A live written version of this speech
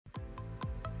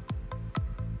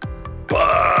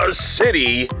your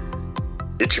city.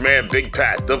 It's your man, Big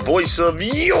Pat, the voice of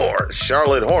your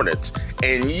Charlotte Hornets,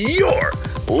 and you're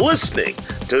listening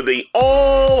to the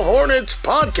All Hornets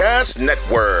Podcast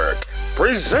Network,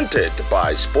 presented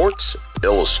by Sports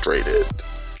Illustrated.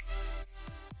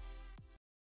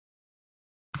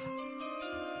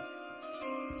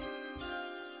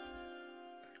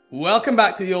 Welcome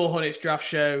back to the All Hornets Draft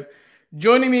Show.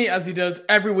 Joining me as he does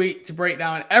every week to break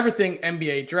down everything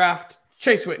NBA Draft,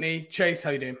 Chase Whitney. Chase,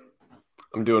 how you doing?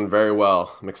 I'm doing very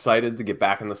well. I'm excited to get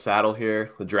back in the saddle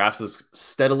here. The draft is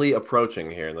steadily approaching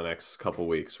here in the next couple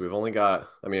weeks. We've only got,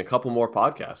 a couple more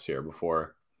podcasts here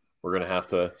before we're going to have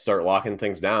to start locking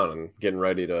things down and getting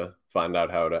ready to find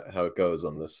out how it goes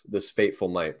on this fateful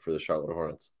night for the Charlotte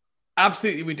Hornets.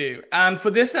 Absolutely, we do. And for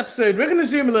this episode, we're going to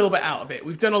zoom a little bit out of it.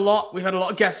 We've done a lot. We've had a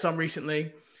lot of guests on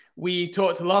recently. We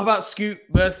talked a lot about Scoot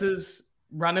versus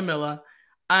Brandon Miller.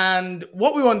 And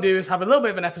what we want to do is have a little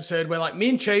bit of an episode where, like, me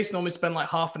and Chase normally spend like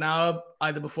half an hour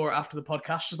either before or after the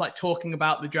podcast, just like talking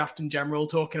about the draft in general,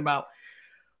 talking about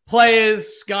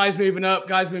players, guys moving up,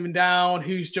 guys moving down,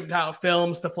 who's jumped out of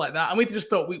film, stuff like that. And we just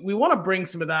thought we want to bring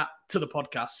some of that to the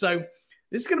podcast. So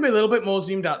this is going to be a little bit more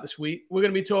zoomed out this week. We're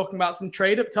going to be talking about some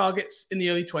trade-up targets in the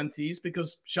early 20s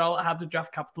because Charlotte had the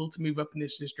draft capital to move up in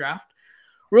this draft.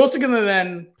 We're also going to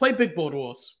then play Bigboard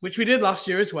Wars, which we did last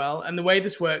year as well. And the way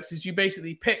this works is you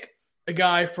basically pick a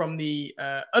guy from the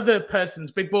other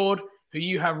person's big board who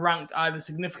you have ranked either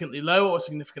significantly low or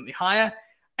significantly higher,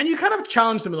 and you kind of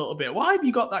challenge them a little bit. Why have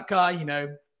you got that guy,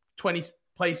 20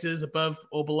 places above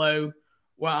or below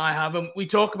where I have them? We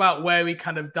talk about where we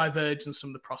kind of diverge in some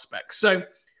of the prospects. So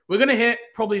we're going to hit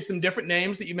probably some different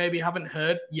names that you maybe haven't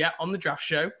heard yet on the draft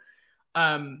show.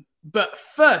 But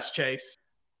first, Chase,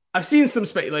 I've seen some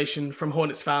speculation from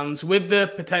Hornets fans with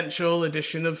the potential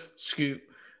addition of Scoot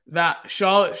that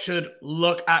Charlotte should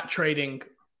look at trading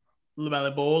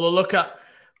LaMelo Ball or look at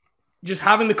just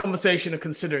having the conversation of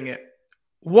considering it.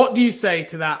 What do you say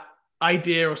to that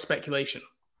idea or speculation?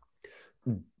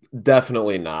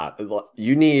 Definitely not.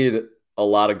 You need a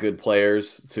lot of good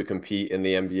players to compete in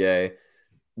the NBA.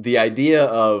 The idea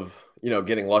of,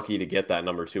 getting lucky to get that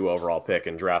number 2 overall pick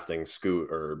and drafting Scoot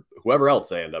or whoever else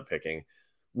they end up picking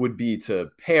would be to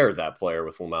pair that player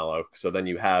with LaMelo. So then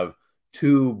you have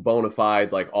 2 bona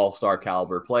fide, like all-star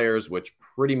caliber players, which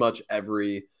pretty much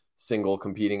every single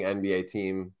competing NBA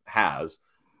team has.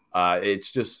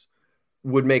 It's just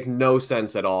would make no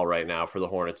sense at all right now for the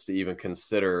Hornets to even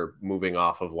consider moving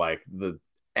off of like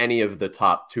any of the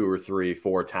top 2 or 3,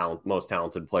 4 most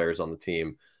talented players on the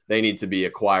team. They need to be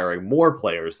acquiring more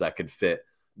players that could fit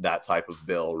that type of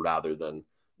bill rather than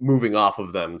moving off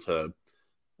of them to,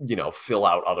 fill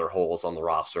out other holes on the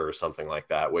roster or something like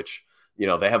that, which,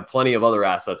 they have plenty of other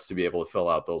assets to be able to fill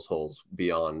out those holes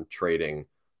beyond trading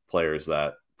players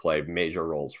that play major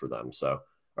roles for them. So,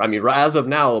 as of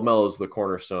now, LaMelo is the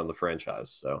cornerstone of the franchise.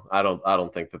 So I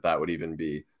don't think that would even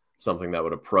be something that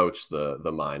would approach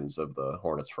the minds of the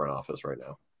Hornets front office right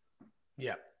now.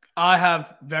 Yeah, I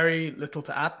have very little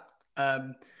to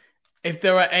add. If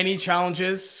there are any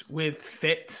challenges with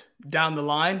fit down the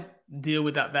line, deal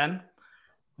with that then.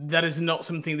 That is not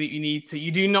something that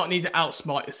you do not need to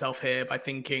outsmart yourself here by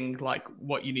thinking like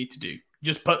what you need to do.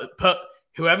 Just put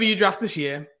whoever you draft this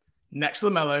year next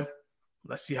to LaMelo.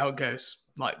 Let's see how it goes.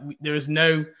 Like there is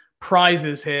no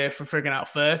prizes here for figuring out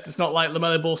first. It's not like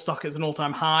LaMelo Ball stock is an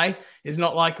all-time high. It's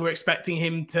not like we're expecting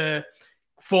him to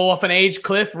fall off an age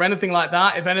cliff or anything like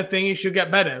that. If anything, he should get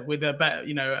better with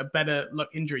a better luck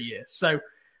injury year. So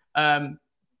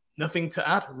nothing to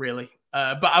add really.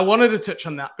 But I wanted to touch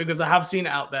on that because I have seen it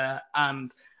out there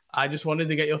and I just wanted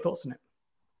to get your thoughts on it.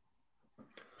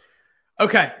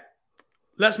 Okay,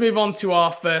 let's move on to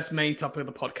our first main topic of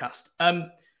the podcast.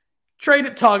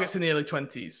 Trade-up targets in the early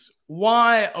 20s.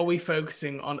 Why are we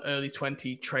focusing on early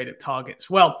 20 trade-up targets?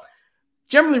 Well,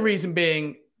 generally reason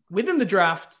being, within the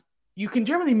draft, you can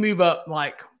generally move up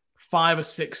like 5 or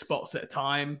 6 spots at a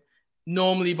time,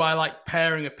 normally by like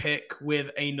pairing a pick with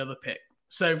another pick.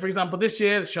 So, for example, this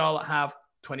year, Charlotte have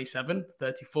 27,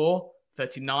 34,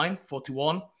 39,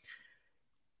 41.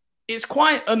 It's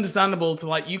quite understandable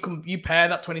to you pair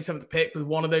that 27th pick with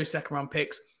one of those second-round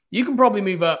picks. You can probably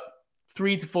move up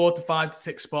 3 to 4 to 5 to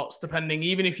 6 spots, depending.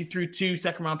 Even if you threw 2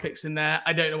 second-round picks in there,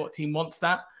 I don't know what team wants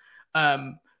that.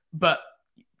 But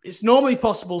it's normally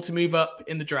possible to move up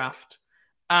in the draft.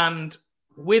 And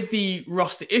with the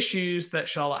roster issues that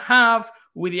Charlotte have,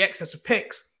 with the excess of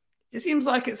picks, it seems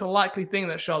like it's a likely thing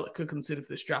that Charlotte could consider for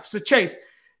this draft. So, Chase,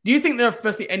 do you think there are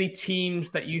firstly any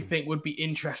teams that you think would be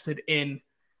interested in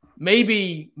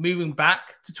maybe moving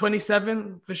back to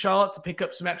 27 for Charlotte to pick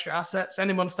up some extra assets?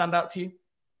 Anyone stand out to you?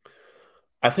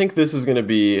 I think this is going to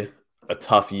be a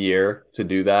tough year to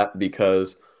do that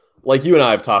because, like you and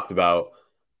I have talked about,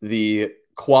 the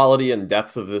quality and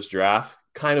depth of this draft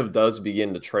kind of does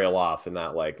begin to trail off in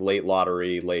that like late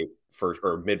lottery, late first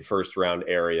or mid first round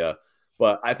area.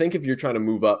 But I think if you're trying to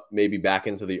move up maybe back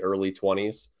into the early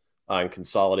 20s and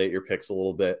consolidate your picks a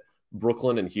little bit,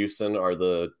 Brooklyn and Houston are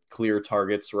the clear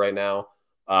targets right now.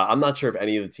 I'm not sure if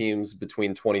any of the teams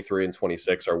between 23 and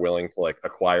 26 are willing to like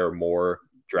acquire more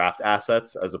draft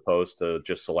assets as opposed to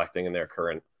just selecting in their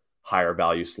current higher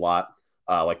value slot.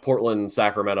 Like Portland,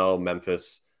 Sacramento,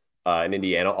 Memphis, and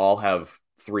Indiana all have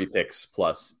 3 picks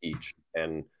plus each.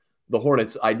 And the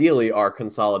Hornets ideally are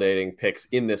consolidating picks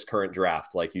in this current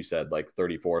draft, like you said, like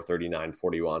 34, 39,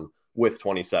 41 with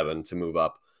 27 to move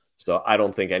up. So I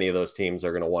don't think any of those teams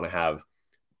are going to want to have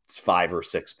 5 or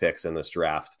 6 picks in this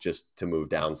draft just to move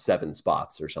down 7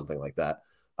 spots or something like that.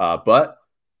 But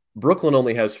Brooklyn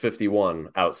only has 51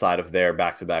 outside of their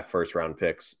back-to-back first-round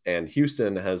picks, and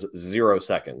Houston has 0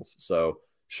 seconds. So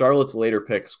Charlotte's later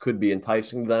picks could be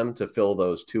enticing them to fill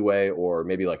those two-way or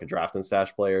maybe like a draft and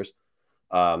stash players.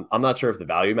 I'm not sure if the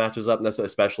value matches up,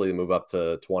 especially to move up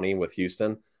to 20 with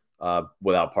Houston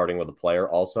without parting with a player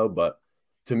also. But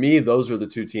to me, those are the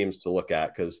 2 teams to look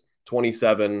at because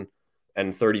 27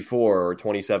 and 34 or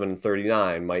 27 and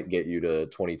 39 might get you to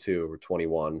 22 or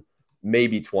 21.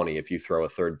 Maybe 20 if you throw a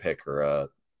third pick or a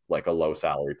low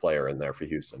salary player in there for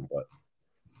Houston. But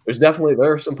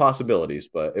there are some possibilities,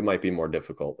 but it might be more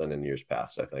difficult than in years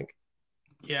past, I think.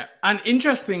 Yeah. And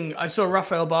interesting, I saw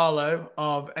Rafael Barlow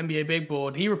of NBA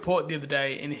Bigboard. He reported the other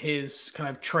day in his kind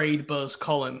of trade buzz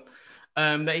column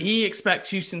that he expects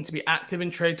Houston to be active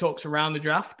in trade talks around the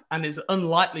draft and is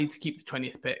unlikely to keep the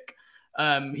 20th pick.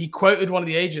 He quoted one of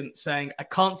the agents saying, "I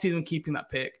can't see them keeping that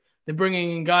pick. They're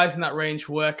bringing in guys in that range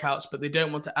for workouts, but they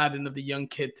don't want to add another young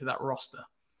kid to that roster."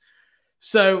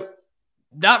 So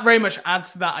that very much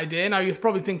adds to that idea. Now, you're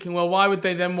probably thinking, well, why would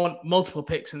they then want multiple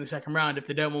picks in the second round if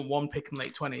they don't want one pick in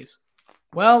late 20s?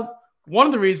 Well, one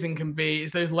of the reasons can be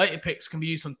is those later picks can be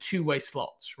used on two-way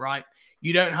slots, right?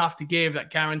 You don't have to give that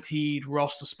guaranteed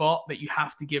roster spot that you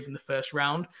have to give in the first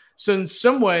round. So in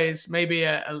some ways, maybe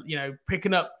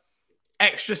picking up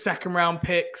extra second round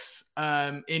picks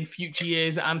in future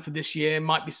years and for this year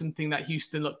might be something that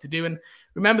Houston look to do. And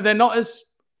remember, they're not as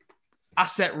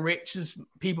asset rich as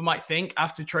people might think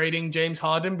after trading James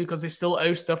Harden because they still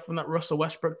owe stuff from that Russell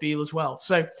Westbrook deal as well.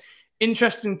 So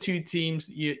interesting 2 teams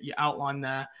that you outlined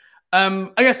there.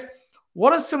 I guess,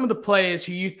 what are some of the players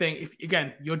who you think, if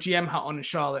again, your GM hat on in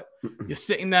Charlotte, you're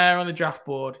sitting there on the draft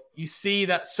board, you see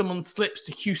that someone slips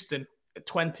to Houston at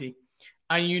 20,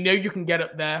 and you know you can get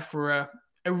up there for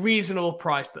a reasonable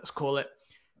price, let's call it.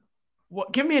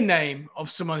 Give me a name of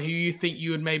someone who you think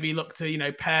you would maybe look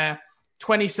to, pair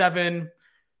 27,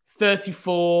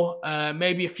 34,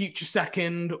 maybe a future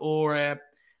second, or a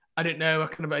kind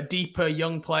of a deeper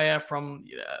young player from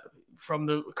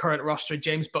the current roster,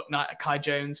 James Bouknight, Kai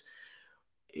Jones.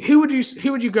 Who would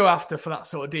you go after for that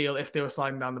sort of deal if they were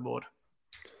sliding down the board?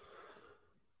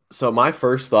 So my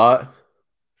first thought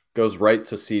goes right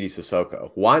to Sidi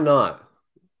Sissoko. Why not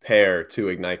pair 2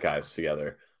 Ignite guys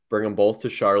together? Bring them both to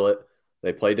Charlotte.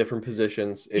 They play different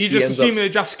positions. You're just assuming a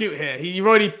draft Scoot here. You've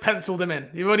already penciled him in.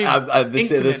 You've already I'm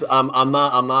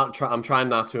trying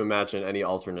not to imagine any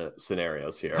alternate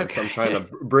scenarios here. Okay. I'm trying to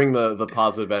bring the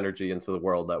positive energy into the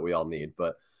world that we all need.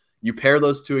 But you pair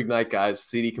those 2 Ignite guys.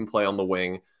 CD can play on the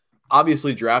wing.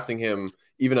 Obviously, drafting him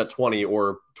even at 20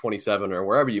 or 27 or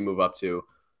wherever you move up to,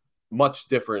 much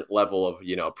different level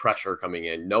of pressure coming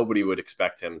in. Nobody would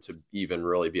expect him to even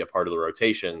really be a part of the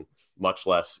rotation, much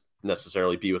less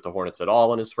necessarily be with the Hornets at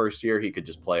all in his first year. He could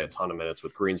just play a ton of minutes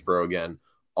with Greensboro again,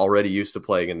 already used to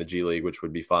playing in the G League, which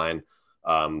would be fine.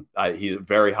 He's a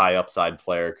very high upside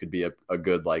player, could be a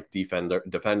good like defender,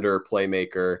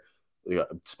 playmaker,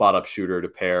 spot up shooter to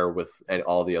pair with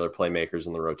all the other playmakers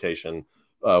in the rotation.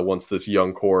 Once this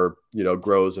young core,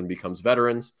 grows and becomes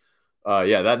veterans.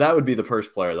 That would be the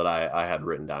first player that I had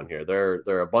written down here. There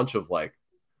are a bunch of I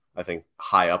think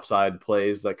high upside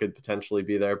plays that could potentially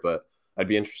be there, but I'd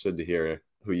be interested to hear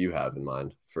who you have in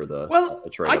mind for the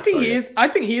trade. I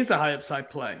think he is a high upside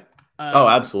play.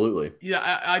 Absolutely.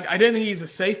 Yeah, I don't think he's a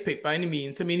safe pick by any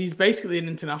means. I mean, he's basically an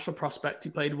international prospect who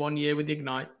played 1 year with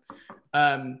Ignite.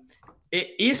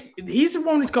 He's the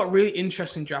one who's got really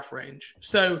interesting draft range.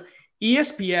 So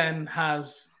ESPN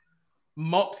has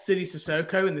mocked Sidi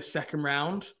Sissoko in the second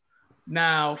round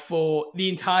now for the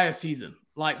entire season.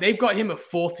 They've got him at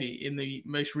 40 in the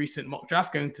most recent mock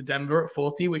draft, going to Denver at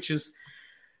 40, which is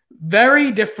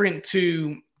very different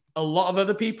to a lot of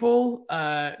other people.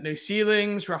 No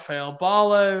ceilings, Rafael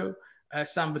Barlow,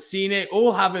 Sam Vecini,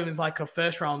 all have him as like a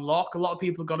first round lock. A lot of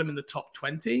people got him in the top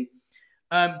 20.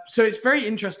 So it's very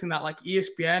interesting that like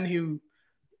ESPN, who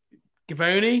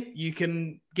Gavoni, you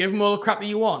can give him all the crap that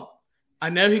you want. I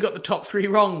know he got the top 3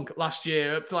 wrong last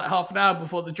year up to like half an hour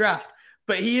before the draft,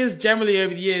 but he has generally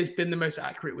over the years been the most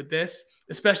accurate with this,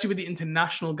 especially with the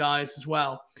international guys as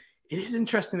well. It is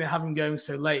interesting to have him going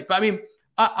so late. But I mean,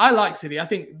 I like City. I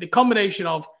think the combination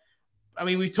of, I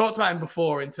mean, we've talked about him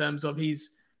before in terms of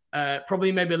he's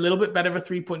probably maybe a little bit better of a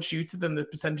 3-point shooter than the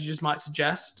percentages might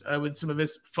suggest with some of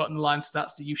his foot and line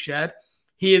stats that you've shared.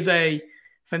 He is a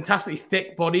fantastically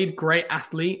thick-bodied, great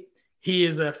athlete. He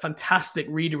is a fantastic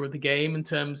reader of the game in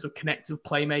terms of connective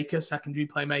playmaker, secondary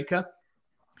playmaker.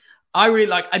 I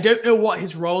don't know what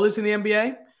his role is in the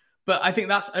NBA, but I think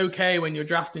that's okay when you're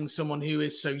drafting someone who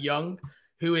is so young,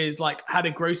 who is like had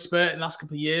a growth spurt in the last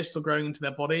couple of years, still growing into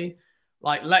their body,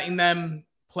 like letting them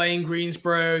play in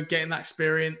Greensboro, getting that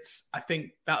experience. I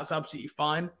think that's absolutely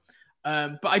fine.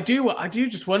 But I do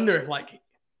just wonder if like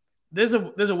there's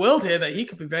a world here that he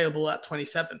could be available at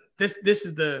 27. This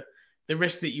is the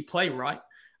risk that you play, right?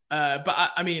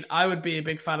 But I mean, I would be a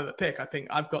big fan of the pick. I think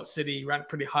I've got City ranked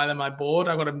pretty high on my board.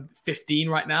 I've got him 15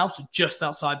 right now, so just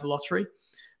outside the lottery.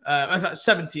 In fact,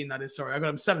 17, that is. Sorry, I got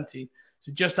him 17,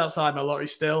 so just outside my lottery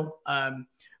still.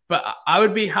 But I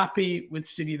would be happy with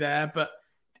City there. But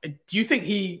where do you think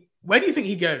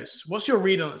he goes? What's your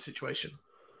read on the situation?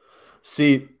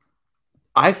 See,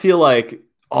 I feel like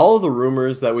all of the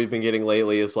rumors that we've been getting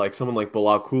lately is like someone like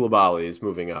Bilal Coulibaly is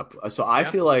moving up. So I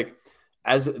feel like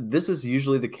as this is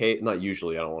usually the case, not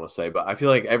usually, I don't want to say, but I feel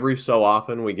like every so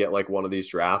often we get like one of these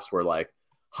drafts where like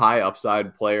high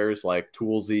upside players like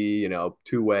Toolsy,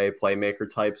 two-way playmaker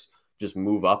types just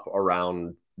move up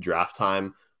around draft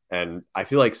time. And I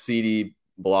feel like CD,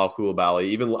 Bilal Coulibaly,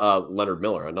 even Leonard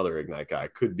Miller, another Ignite guy,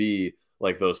 could be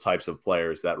like those types of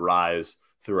players that rise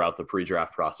throughout the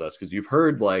pre-draft process. Because you've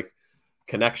heard like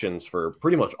connections for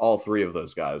pretty much all 3 of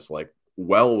those guys, like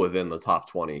well within the top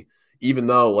 20, even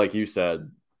though, like you said,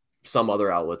 some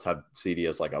other outlets have CD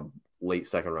as like a late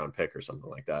second round pick or something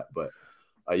like that. But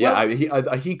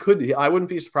he could. I wouldn't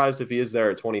be surprised if he is there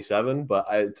at 27.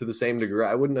 But to the same degree,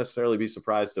 I wouldn't necessarily be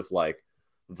surprised if like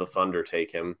the Thunder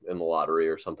take him in the lottery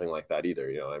or something like that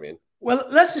either. You know what I mean? Well,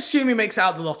 let's assume he makes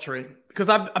out the lottery because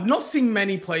I've not seen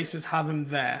many places have him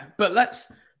there. But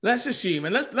let's assume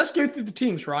and let's go through the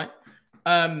teams, right?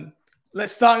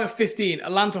 Let's start at 15.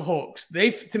 Atlanta Hawks.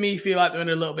 They, to me, feel like they're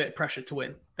under a little bit of pressure to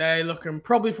win. They're looking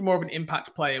probably for more of an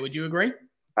impact player. Would you agree?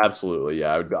 Absolutely,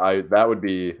 yeah. That would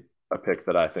be a pick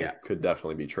that I think could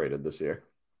definitely be traded this year.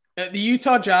 The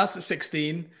Utah Jazz at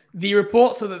 16. The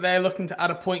reports are that they're looking to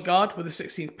add a point guard with the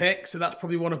 16th pick. So that's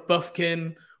probably one of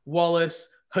Bufkin, Wallace,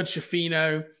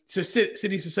 Hudshafino. So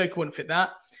City Sissoko wouldn't fit that.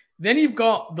 Then you've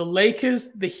got the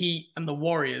Lakers, the Heat, and the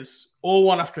Warriors, all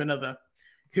one after another,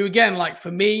 who again, like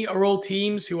for me, are all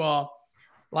teams who are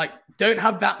like don't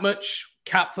have that much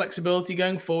cap flexibility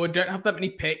going forward, don't have that many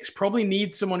picks, probably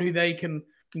need someone who they can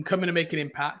come in and make an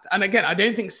impact. And again, I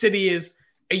don't think City is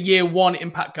a year 1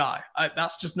 impact guy.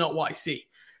 That's just not what I see.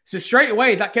 So straight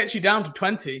away, that gets you down to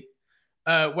 20,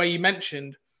 where you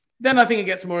mentioned. Then I think it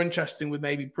gets more interesting with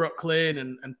maybe Brooklyn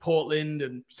and Portland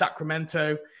and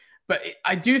Sacramento. But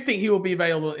I do think he will be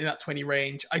available in that 20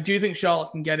 range. I do think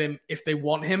Charlotte can get him if they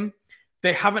want him.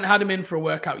 They haven't had him in for a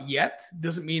workout yet.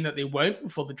 Doesn't mean that they won't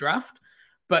before the draft.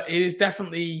 But it is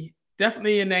definitely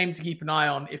a name to keep an eye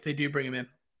on if they do bring him in.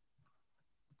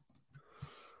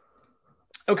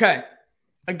 Okay.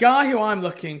 A guy who I'm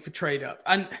looking for trade up.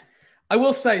 And I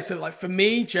will say, so like for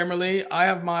me, generally, I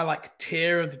have my like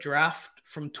tier of the draft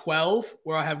from 12,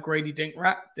 where I have Grady Dick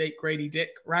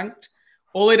ranked,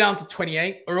 all the way down to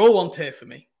 28, are all one tier for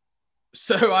me.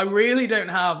 So I really don't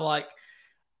have like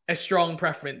a strong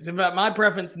preference. In fact, my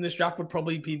preference in this draft would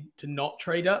probably be to not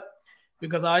trade up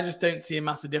because I just don't see a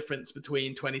massive difference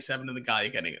between 27 and the guy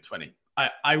you're getting at 20.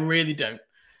 I really don't.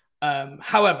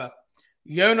 However,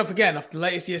 going off the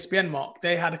latest ESPN mock,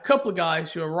 they had a couple of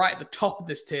guys who are right at the top of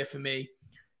this tier for me,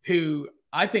 who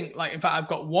I think, like, in fact, I've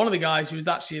got one of the guys who is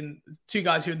actually in 2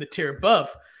 guys who are in the tier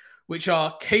above, which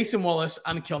are Cason Wallace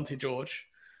and Keontae George,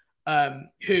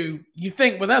 who you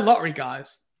think, well, they're lottery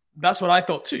guys. That's what I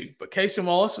thought too. But Cason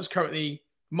Wallace is currently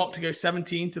mocked to go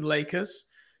 17 to the Lakers.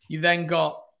 You've then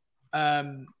got,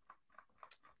 I've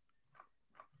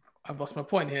lost my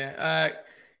point here.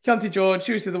 Keontae George,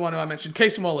 who's the other one who I mentioned?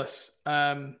 Cason Wallace.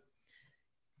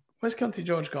 Where's Keontae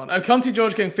George gone? Oh, Keontae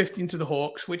George going 15 to the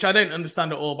Hawks, which I don't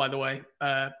understand at all, by the way.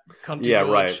 Keontae George,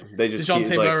 right. They just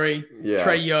DeJounte Murray,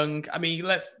 Trae Young. I mean,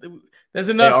 There's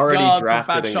They enough already guards with drafted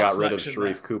bad and shot got rid of selection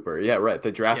Sharif there. Cooper. Yeah, right.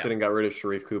 They drafted Yeah. and got rid of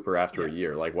Sharif Cooper after a Yeah.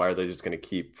 year. Like, why are they just going to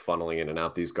keep funneling in and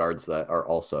out these guards that are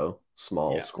also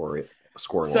small, Yeah. scoring So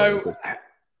oriented?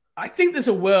 I think there's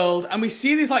a world, and we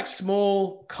see these like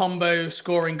small combo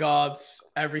scoring guards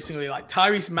every single year. Like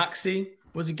Tyrese Maxey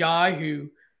was a guy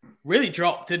who really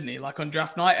dropped, didn't he? Like on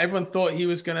draft night, everyone thought he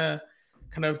was gonna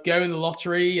kind of go in the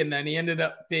lottery, and then he ended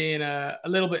up being a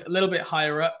little bit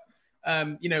higher up.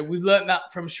 We've learned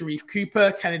that from Sharif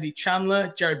Cooper, Kennedy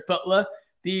Chandler, Jared Butler.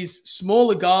 These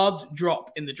smaller guards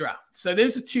drop in the draft. So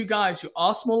those are two guys who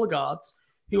are smaller guards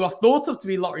who are thought of to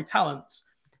be lottery talents.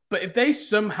 But if they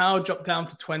somehow drop down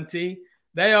to 20,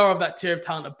 they are of that tier of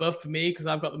talent above for me because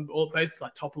I've got them both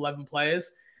like top 11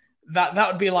 players. That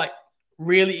would be like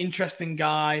really interesting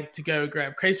guy to go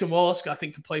grab. Grayson Wallace, I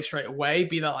think, could play straight away,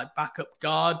 be that like backup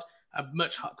guard, a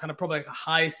much kind of probably like a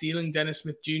higher ceiling Dennis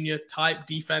Smith Jr. type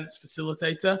defense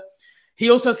facilitator. He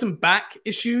also has some back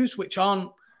issues, which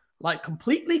aren't like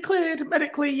completely cleared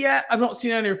medically yet. I've not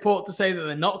seen any report to say that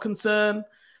they're not concerned.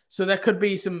 So there could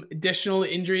be some additional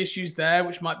injury issues there,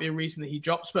 which might be a reason that he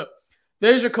drops. But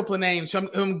those are a couple of names. So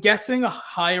I'm guessing are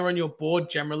higher on your board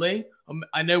generally.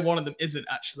 I know one of them isn't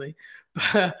actually,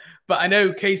 but I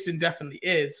know Kaysen definitely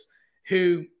is,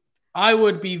 who I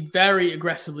would be very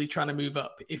aggressively trying to move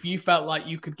up. If you felt like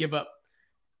you could give up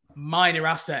minor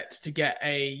assets to get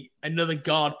another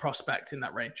guard prospect in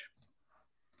that range.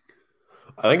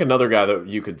 I think another guy that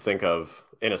you could think of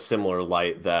in a similar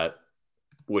light that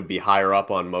would be higher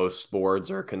up on most boards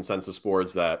or consensus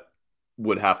boards that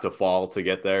would have to fall to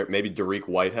get there, maybe Dariq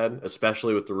Whitehead,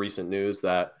 especially with the recent news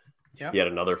that he had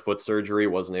another foot surgery,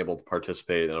 wasn't able to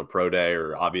participate in a pro day,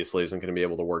 or obviously isn't going to be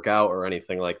able to work out or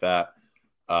anything like that.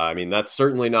 I mean, that's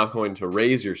certainly not going to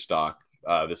raise your stock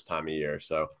this time of year.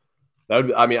 So that'd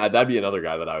be another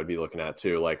guy that I would be looking at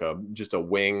too, like just a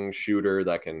wing shooter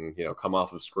that can, come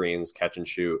off of screens, catch and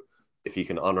shoot. If he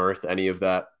can unearth any of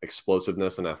that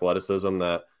explosiveness and athleticism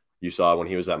that you saw when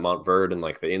he was at Montverde and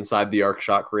like the inside the arc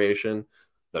shot creation,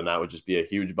 then that would just be a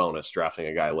huge bonus drafting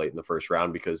a guy late in the first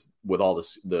round, because with all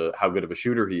this, how good of a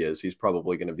shooter he is, he's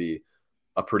probably going to be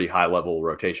a pretty high level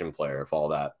rotation player if all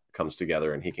that comes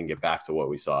together and he can get back to what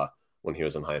we saw when he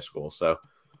was in high school. So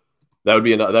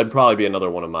that'd probably be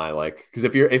another one of my, like, because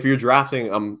if you're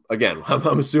drafting, I'm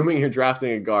assuming you're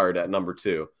drafting a guard at number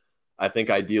 2. I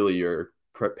think ideally you're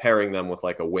pairing them with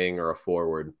like a wing or a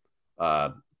forward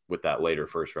with that later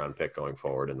first round pick going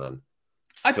forward, and then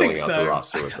filling out the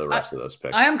roster with the rest of those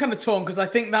picks. I am kind of torn because I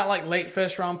think that like late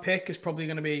first round pick is probably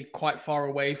going to be quite far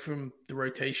away from the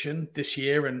rotation this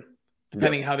year, and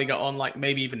depending how they get on, like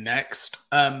maybe even next.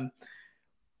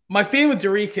 My feeling with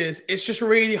Dariq is it's just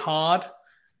really hard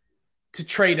to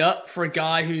trade up for a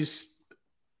guy who's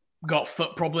got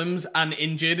foot problems and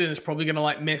injured and is probably going to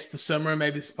like miss the summer and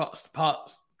maybe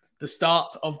the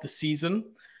start of the season,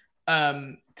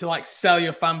 to like sell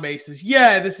your fan bases.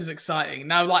 Yeah, this is exciting.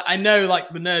 Now, like, I know like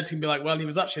the nerds can be like, well, he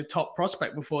was actually a top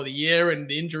prospect before the year and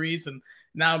the injuries, and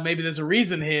now maybe there's a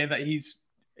reason here that he's,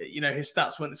 his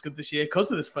stats weren't as good this year because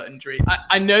of this foot injury.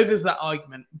 I know there's that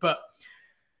argument, but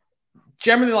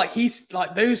generally, like, he's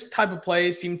like, those type of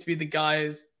players seem to be the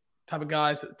type of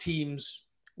guys that teams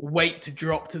wait to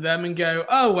drop to them and go,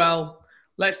 oh, well,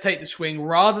 let's take the swing,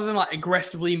 rather than like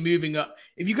aggressively moving up.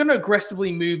 If you're going to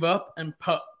aggressively move up and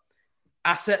put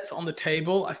assets on the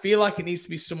table, I feel like it needs to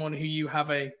be someone who you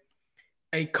have a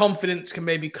confidence can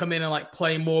maybe come in and like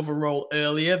play more of a role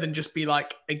earlier than just be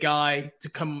like a guy to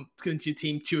come into your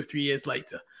team 2 or 3 years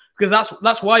later. Because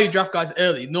that's why you draft guys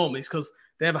early normally, is because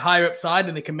they have a higher upside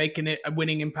and they can make a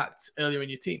winning impact earlier in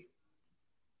your team.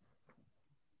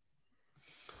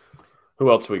 Who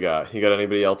else we got? You got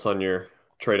anybody else on your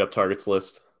trade up targets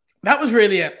list? That was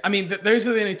really it. I mean, those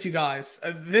are the only 2 guys.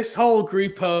 This whole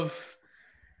group of,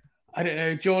 I don't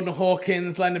know, Jordan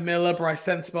Hawkins, Leonard Miller, Bryce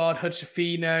Sensabaugh, Hutch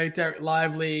Afino, Derek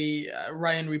Lively,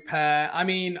 Ryan Repair. I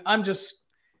mean,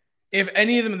 if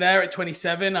any of them are there at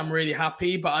 27, I'm really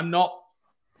happy, but I'm not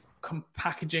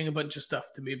packaging a bunch of stuff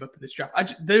to move up in this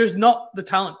draft. There's not the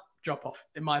talent drop off,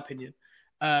 in my opinion.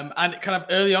 And kind of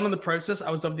early on in the process, I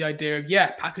was of the idea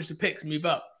of, package the picks, move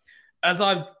up. As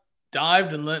I've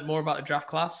dived and learned more about the draft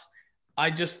class,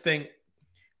 I just think,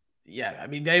 I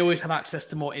mean, they always have access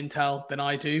to more intel than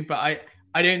I do, but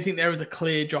I don't think there is a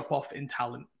clear drop off in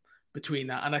talent between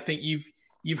that. And I think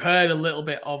you've heard a little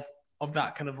bit of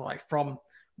that kind of like from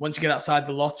once you get outside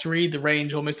the lottery, the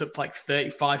range almost up to like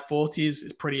 35, 40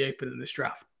 is pretty open in this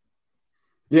draft.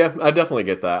 Yeah, I definitely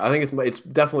get that. I think it's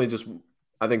definitely just,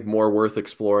 I think, more worth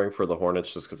exploring for the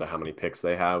Hornets just because of how many picks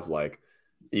they have. Like,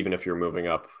 even if you're moving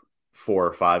up 4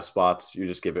 or 5 spots. You're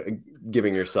just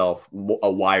giving yourself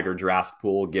a wider draft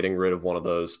pool, getting rid of one of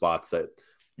those spots that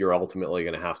you're ultimately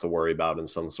going to have to worry about in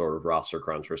some sort of roster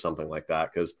crunch or something like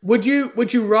that. Because would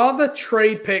you rather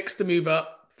trade picks to move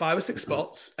up 5 or 6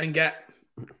 spots and get,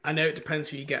 I know it depends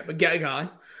who you get, but get a guy,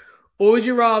 or would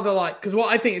you rather because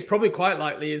what I think is probably quite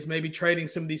likely is maybe trading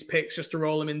some of these picks just to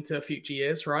roll them into future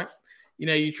years, right?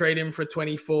 You trade him for a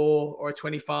 24 or a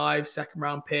 25 second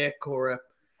round pick, or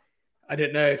I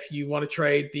don't know if you want to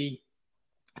trade the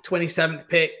 27th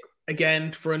pick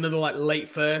again for another late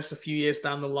first a few years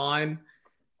down the line.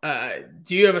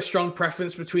 Do you have a strong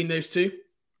preference between those two?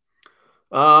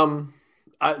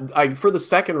 I for the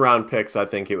second round picks, I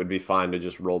think it would be fine to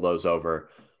just roll those over.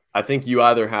 I think you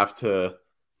either have to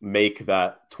make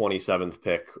that 27th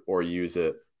pick or use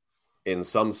it in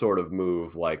some sort of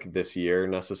move like this year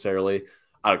necessarily.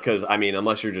 Because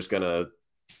unless you're just gonna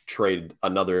trade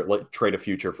a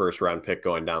future first round pick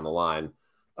going down the line,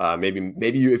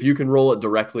 if you can roll it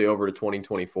directly over to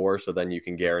 2024, so then you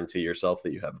can guarantee yourself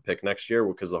that you have a pick next year.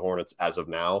 Because the Hornets, as of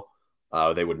now,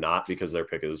 they would not, because their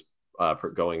pick is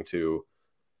going to,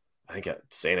 I think, at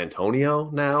San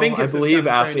Antonio now. I believe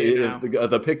after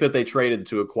the pick that they traded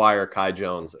to acquire Kai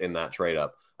Jones in that trade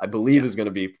up, I believe is going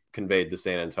to be conveyed to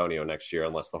San Antonio next year,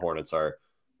 unless the Hornets are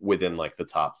within the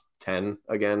top 10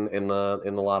 again in the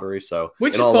lottery. So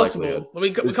which is possible.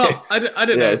 We can't. I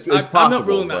don't know. It's possible, I'm not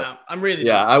ruling that out. I'm really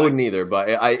not. I wouldn't either. But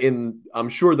I'm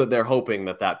sure that they're hoping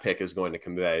that pick is going to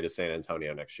convey to San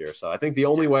Antonio next year. So I think the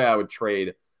only way I would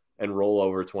trade and roll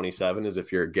over 27 is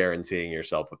if you're guaranteeing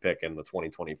yourself a pick in the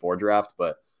 2024 draft.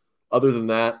 But other than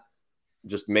that,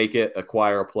 just make it,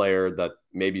 acquire a player that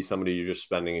maybe somebody you're just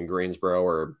spending in Greensboro,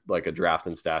 or a draft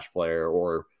and stash player,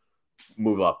 or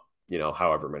move up,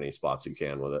 however many spots you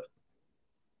can with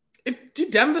it. Do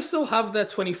Denver still have their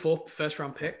 24th first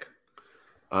round pick?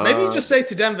 Maybe you just say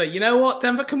to Denver, you know what,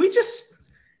 Denver, can you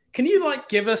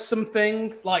give us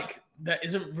something that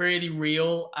isn't really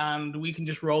real, and we can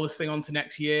just roll this thing on to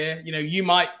next year? You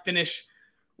might finish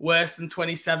worse than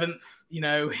 27th,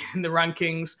 in the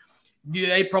rankings. Do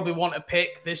they probably want a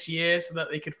pick this year so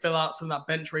that they could fill out some of that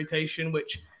bench rotation,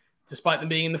 which, despite them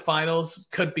being in the finals,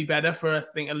 could be better for, I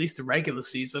think, at least the regular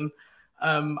season?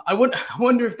 I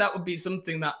wonder if that would be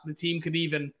something that the team could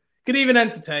even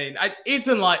entertain. It's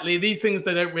unlikely. These things,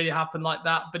 they don't really happen like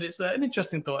that, but it's an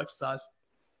interesting thought exercise.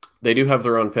 They do have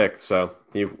their own pick, so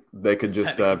they could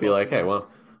just be like, hey, well,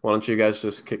 why don't you guys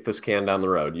just kick this can down the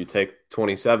road? You take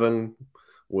 27,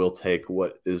 we'll take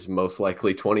what is most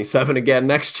likely 27 again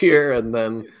next year, and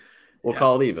then we'll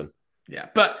call it even. Yeah,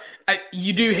 but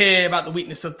you do hear about the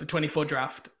weakness of the 24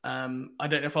 draft. I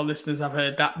don't know if our listeners have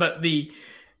heard that, but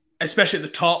especially at the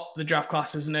top, the draft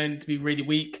class is known to be really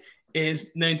weak. It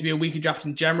is known to be a weaker draft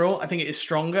in general. I think it is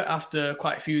stronger after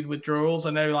quite a few withdrawals.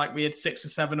 I know we had 6 or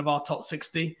 7 of our top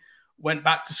 60 went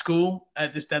back to school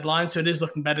at this deadline, so it is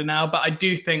looking better now. But I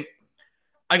do think,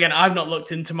 again, I've not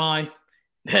looked into my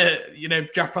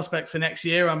draft prospects for next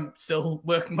year. I'm still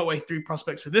working my way through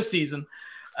prospects for this season.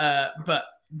 But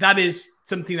that is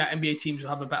something that NBA teams will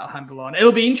have a better handle on.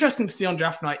 It'll be interesting to see on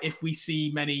draft night if we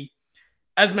see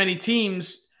as many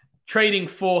teams trading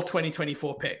for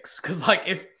 2024 picks. Because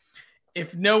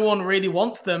if no one really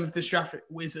wants them, if this draft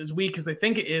is as weak as they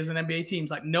think it is, and NBA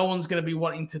teams, no one's going to be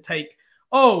wanting to take,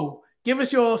 give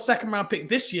us your second round pick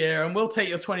this year and we'll take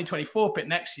your 2024 pick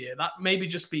next year. That maybe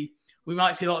we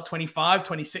might see a lot of 25,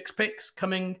 26 picks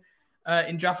coming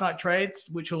in draft night trades,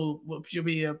 which will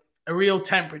be a real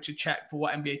temperature check for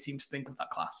what NBA teams think of that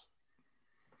class.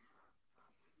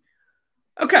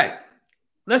 Okay,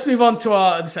 let's move on to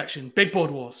our other section,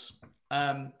 Bigboard Wars.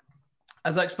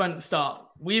 As I explained at the start,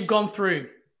 we've gone through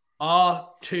our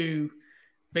 2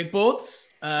 big boards,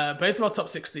 both of our top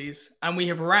 60s, and we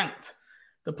have ranked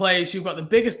the players who've got the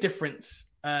biggest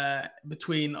difference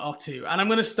between our 2. And I'm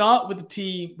going to start with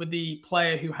the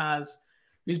player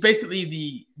who's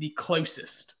basically the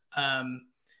closest on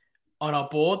our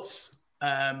boards.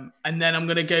 And then I'm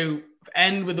going to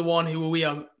end with the one who we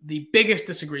are the biggest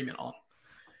disagreement on.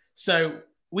 So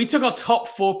we took our top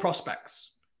 4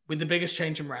 prospects with the biggest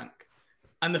change in rank.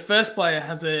 And the first player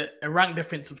has a rank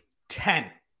difference of 10.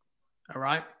 All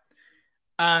right.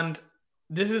 And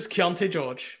this is Keontae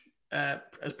George,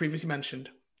 as previously mentioned.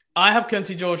 I have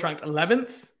Keontae George ranked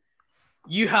 11th.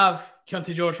 You have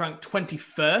Keontae George ranked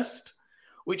 21st,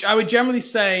 which I would generally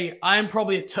say I am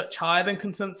probably a touch higher than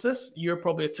consensus. You're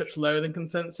probably a touch lower than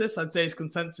consensus. I'd say his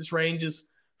consensus range is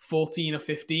 14 or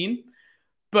 15.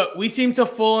 But we seem to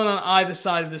have fallen on either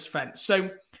side of this fence. So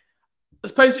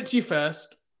let's pose it to you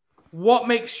first. What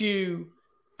makes you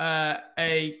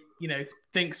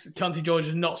thinks Keontae George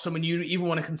is not someone you even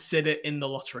want to consider in the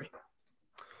lottery?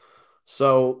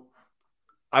 So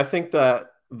I think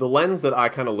that the lens that I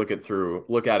kind of look at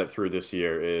it through this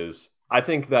year is I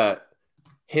think that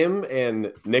him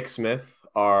and Nick Smith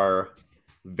are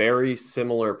very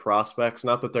similar prospects.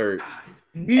 Not that they're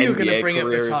You're going to NBA bring up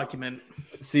this careers. argument.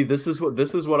 See, this is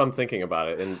what I'm thinking about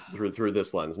it, and through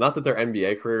this lens. Not that their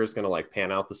NBA career is going to like pan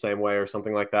out the same way or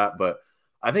something like that, but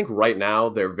I think right now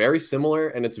they're very similar,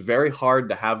 and it's very hard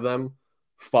to have them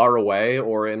far away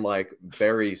or in like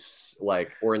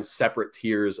or in separate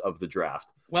tiers of the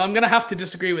draft. Well, I'm going to have to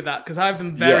disagree with that because I have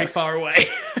them very far away.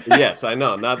 Yes, I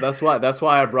know. That's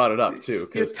why I brought it up too.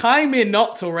 You're tying me in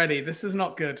knots already. This is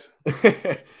not good.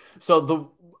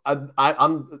 So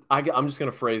I'm just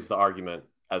going to phrase the argument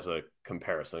as a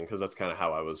comparison because that's kind of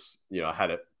how I was, I had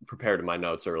it prepared in my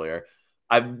notes earlier.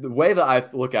 The way that I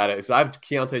look at it is I have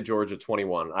Keontae George at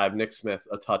 21. I have Nick Smith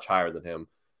a touch higher than him.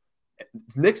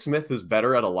 Nick Smith is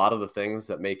better at a lot of the things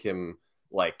that make him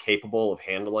like capable of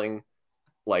handling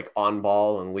like on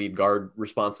ball and lead guard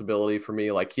responsibility for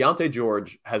me. Like Keontae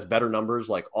George has better numbers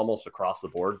like almost across the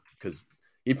board because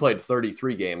he played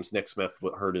 33 games. Nick Smith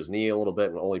hurt his knee a little bit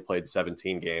and only played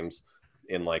 17 games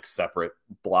in like separate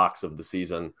blocks of the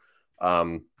season.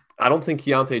 I don't think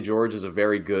Keontae George is a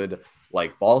very good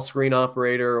like ball screen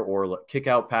operator or kick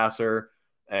out passer.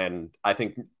 And I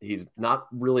think he's not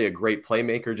really a great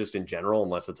playmaker just in general,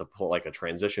 unless it's like a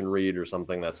transition read or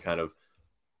something that's kind of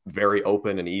very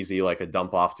open and easy, like a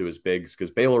dump off to his bigs. Because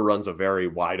Baylor runs a very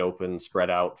wide open, spread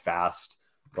out, fast,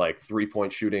 like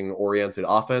 3-point shooting oriented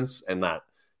offense. And that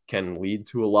can lead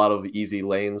to a lot of easy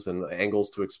lanes and angles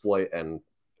to exploit and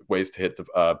ways to hit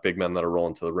the big men that are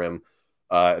rolling to the rim.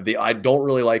 I don't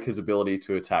really like his ability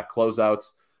to attack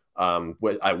closeouts,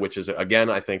 which is, again,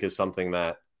 I think is something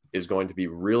that is going to be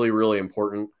really, really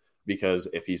important because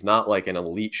if he's not like an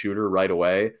elite shooter right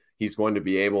away, he's going to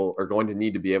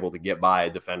need to be able to get by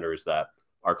defenders that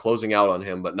are closing out on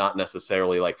him, but not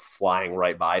necessarily like flying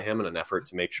right by him in an effort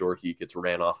to make sure he gets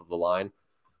ran off of the line.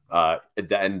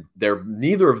 And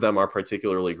neither of them are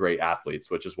particularly great athletes,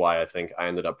 which is why I think I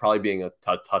ended up probably being a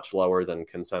touch lower than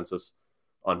consensus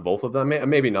on both of them.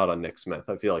 Maybe not on Nick Smith.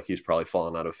 I feel like he's probably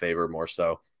fallen out of favor more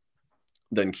so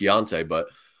than Keontae, but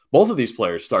both of these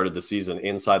players started the season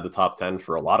inside the top 10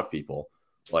 for a lot of people,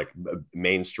 like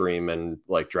mainstream and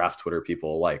like draft Twitter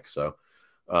people alike. So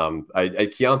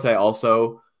Keontae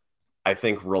also, I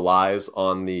think, relies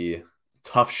on the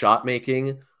tough shot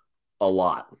making a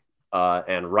lot.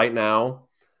 And right now,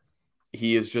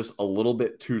 he is just a little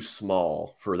bit too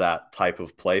small for that type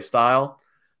of play style,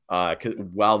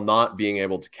 while not being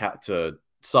able to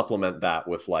supplement that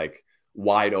with like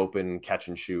wide open catch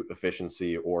and shoot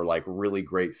efficiency or like really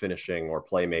great finishing or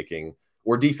playmaking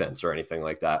or defense or anything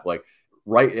like that. Like,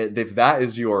 right, if that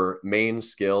is your main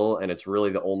skill and it's really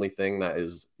the only thing that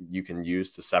is you can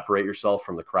use to separate yourself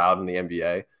from the crowd in the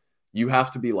NBA, you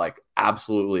have to be like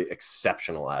absolutely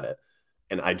exceptional at it.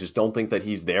 And I just don't think that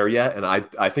he's there yet. And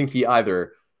I think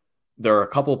there are a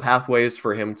couple pathways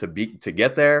for him to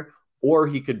get there, or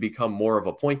he could become more of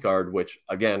a point guard, which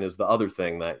again is the other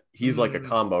thing that he's like a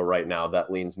combo right now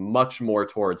that leans much more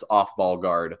towards off-ball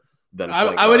guard than point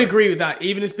guard. I would agree with that.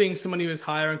 Even as being someone who is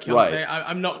higher on Keontae, right.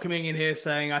 I'm not coming in here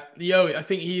saying, I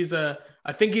think he's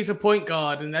a point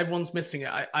guard and everyone's missing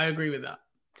it. I agree with that.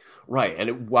 Right.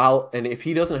 And if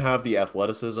he doesn't have the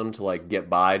athleticism to like get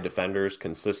by defenders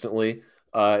consistently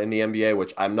in the NBA,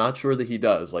 which I'm not sure that he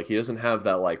does, like he doesn't have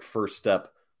that like first step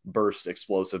burst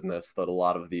explosiveness that a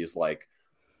lot of these like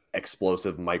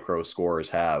explosive micro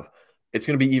scorers have. It's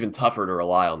going to be even tougher to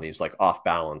rely on these like off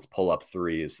balance pull up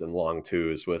threes and long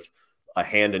twos with a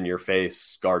hand in your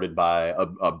face guarded by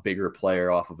a bigger player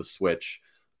off of a switch.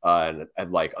 And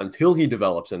like until he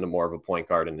develops into more of a point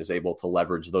guard and is able to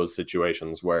leverage those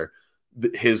situations where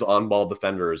his on ball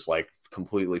defender is like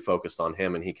completely focused on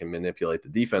him and he can manipulate the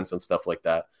defense and stuff like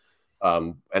that.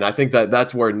 And I think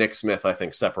that's where Nick Smith, I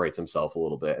think, separates himself a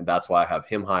little bit. And that's why I have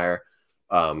him higher.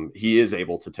 He is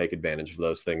able to take advantage of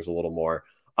those things a little more.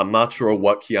 I'm not sure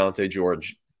what Keontae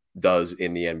George does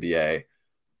in the NBA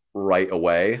right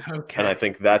away. Okay. And I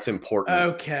think that's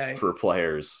important for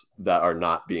players that are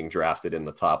not being drafted in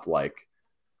the top, like,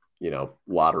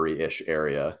 lottery-ish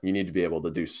area. You need to be able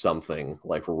to do something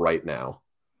like right now.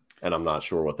 And I'm not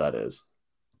sure what that is.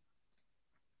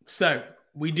 So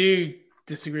we do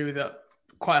disagree with that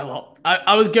quite a lot.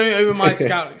 I was going over my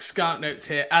scout notes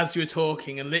here as you were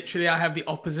talking, and literally I have the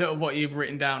opposite of what you've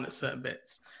written down at certain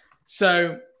bits.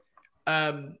 So,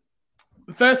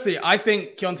 firstly, I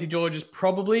think Keontae George is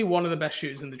probably one of the best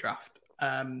shooters in the draft.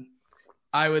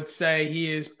 I would say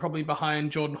he is probably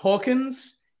behind Jordan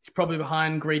Hawkins. He's probably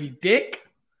behind Grady Dick.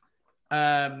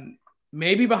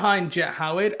 maybe behind Jet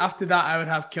Howard. After that, I would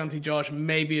have Keontae George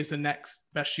maybe as the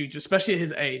next best shooter, especially at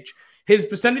his age. His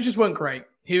percentages weren't great.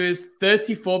 He was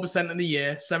 34% in the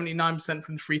year, 79%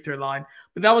 from the free throw line,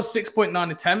 but that was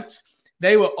 6.9 attempts.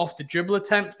 They were off the dribble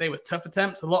attempts. They were tough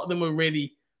attempts. A lot of them were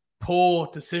really poor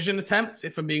decision attempts,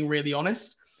 if I'm being really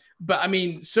honest. But I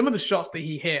mean, some of the shots that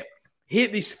he hit he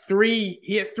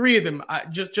hit three of them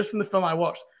just from the film I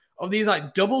watched of these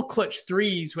like double clutch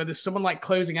threes where there's someone like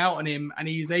closing out on him and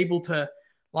he's able to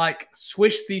like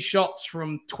swish these shots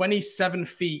from 27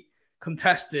 feet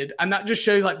contested. And that just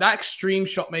shows like that extreme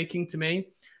shot making to me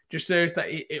just shows that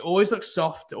it always looks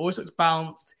soft. It always looks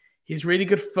balanced. He's really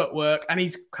good footwork and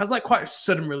has like quite a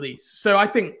sudden release. So I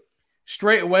think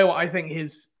straight away what I think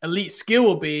his elite skill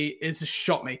will be is his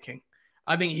shot making.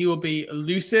 I think he will be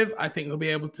elusive. I think he'll be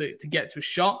able to get to a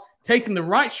shot. Taking the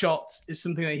right shots is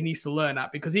something that he needs to learn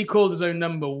at because he called his own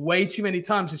number way too many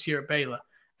times this year at Baylor.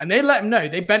 And they let him know.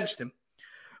 They benched him.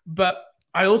 But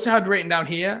I also had written down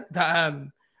here that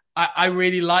I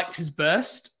really liked his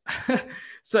burst.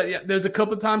 So yeah, there was a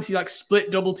couple of times he like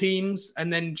split double teams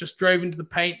and then just drove into the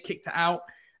paint, kicked it out.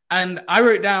 And I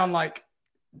wrote down like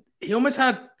he almost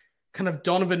had kind of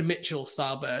Donovan Mitchell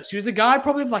style burst. He was a guy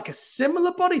probably of like a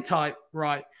similar body type,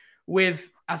 right?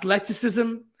 With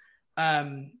athleticism,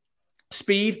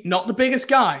 speed, not the biggest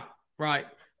guy, right?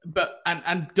 But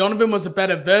and Donovan was a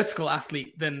better vertical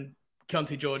athlete than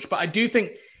Keontae George. But I do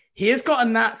think he has got a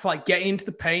knack for like getting into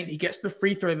the paint. He gets to the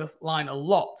free throw line a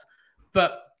lot.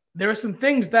 But there are some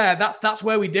things there. That's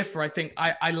where we differ, I think.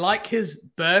 I like his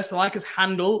burst. I like his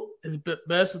handle, his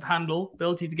burst with handle,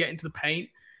 ability to get into the paint,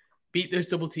 beat those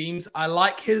double teams. I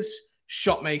like his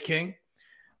shot making.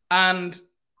 And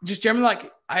just generally,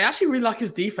 like, I actually really like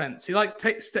his defense. He like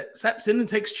steps in and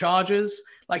takes charges.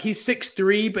 Like he's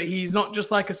 6'3", but he's not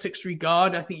just like a 6'3"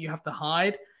 guard. I think you have to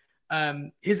hide.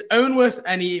 His own worst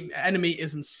enemy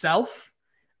is himself.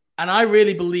 And I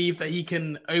really believe that he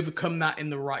can overcome that in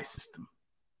the right system.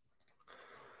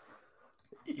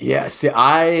 Yeah, see,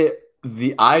 I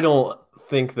don't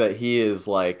think that he is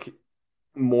like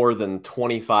more than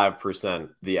 25%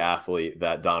 the athlete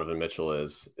that Donovan Mitchell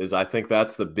is. I think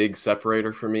that's the big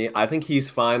separator for me. I think he's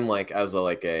fine like as a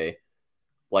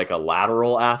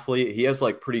lateral athlete. He has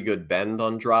like pretty good bend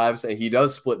on drives and he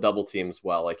does split double teams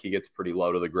well. Like he gets pretty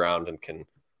low to the ground and can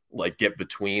like get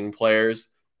between players.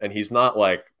 And he's not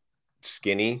like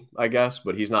skinny, I guess,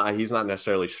 but he's not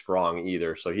necessarily strong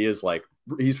either. So he's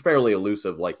fairly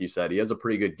elusive, like you said. He has a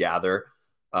pretty good gather,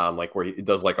 like where he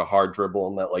does like a hard dribble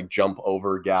and that like jump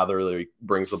over gather that he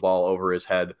brings the ball over his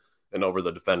head and over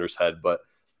the defender's head. But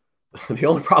the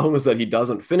only problem is that he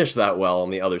doesn't finish that well on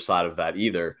the other side of that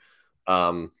either.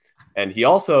 And he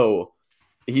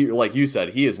like you said,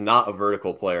 he is not a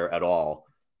vertical player at all,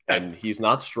 and he's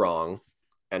not strong.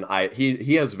 And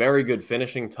he has very good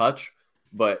finishing touch,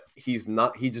 but he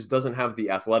just doesn't have the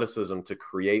athleticism to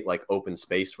create like open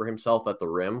space for himself at the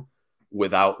rim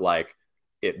without like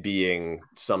it being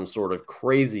some sort of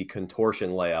crazy contortion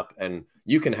layup. And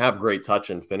you can have great touch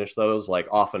and finish those like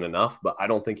often enough, but I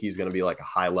don't think he's going to be like a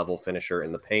high level finisher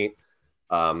in the paint.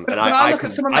 I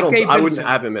wouldn't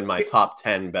have him in my top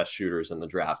 10 best shooters in the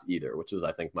draft either, which is,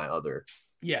 I think, my other.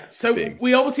 Yeah. So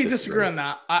we obviously disagree on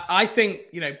that. I think,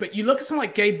 but you look at someone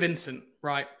like Gabe Vincent,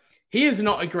 right? He is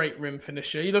not a great rim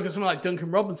finisher. You look at someone like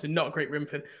Duncan Robinson, not a great rim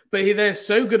finisher, but they're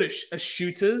so good as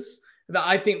shooters that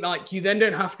I think like you then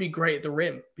don't have to be great at the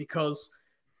rim because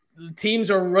the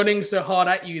teams are running so hard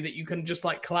at you that you can just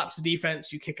like collapse the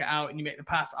defense, you kick it out and you make the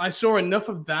pass. I saw enough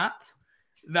of that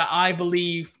I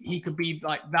believe he could be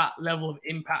like that level of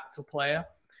impact or player.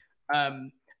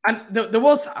 And there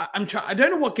was, I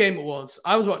don't know what game it was.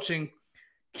 I was watching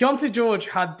Keontae George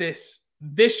had this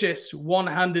vicious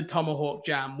one-handed tomahawk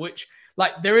jam, which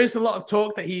like there is a lot of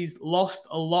talk that he's lost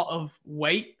a lot of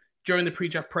weight during the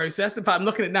pre-draft process. In fact, I'm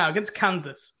looking at it now against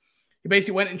Kansas. He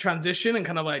basically went in transition and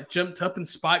kind of like jumped up and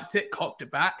spiked it, cocked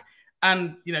it back.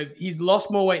 And, he's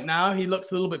lost more weight now. He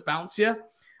looks a little bit bouncier.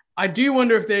 I do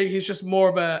wonder if he's just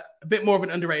a bit more of an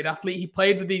underrated athlete. He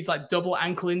played with these like double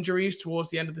ankle injuries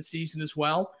towards the end of the season as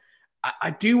well.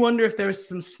 I do wonder if there is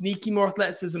some sneaky more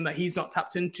athleticism that he's not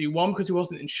tapped into. One, because he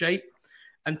wasn't in shape,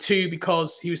 and two,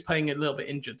 because he was playing a little bit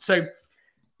injured. So,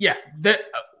 yeah,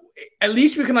 at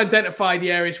least we can identify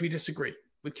the areas we disagree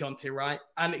with Keontae, right?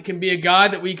 And it can be a guy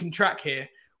that we can track here.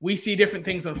 We see different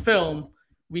things on film.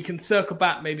 We can circle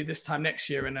back maybe this time next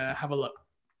year and have a look.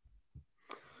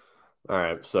 All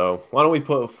right, so why don't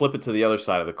we flip it to the other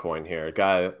side of the coin here?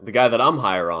 The guy that I'm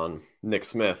higher on, Nick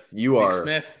Smith. You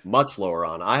are much lower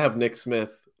on. I have Nick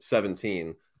Smith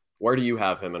 17. Where do you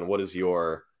have him, and what is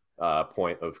your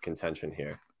point of contention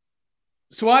here?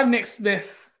 So I have Nick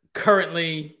Smith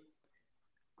currently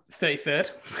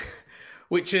 33rd,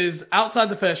 which is outside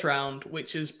the first round,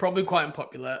 which is probably quite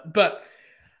unpopular. But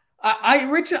I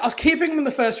was keeping him in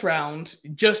the first round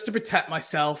just to protect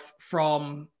myself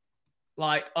from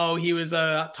like, oh, he was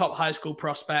a top high school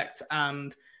prospect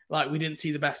and like we didn't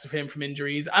see the best of him from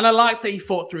injuries. And I like that he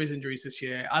fought through his injuries this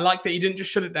year. I like that he didn't just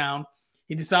shut it down.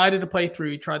 He decided to play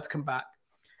through. He tried to come back.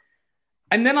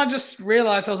 And then I just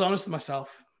realized I was honest with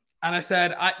myself. And I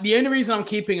said, the only reason I'm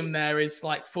keeping him there is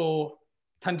like for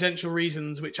tangential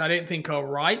reasons, which I don't think are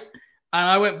right. And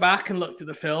I went back and looked at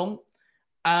the film.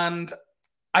 And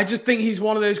I just think he's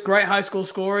one of those great high school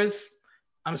scorers.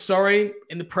 I'm sorry,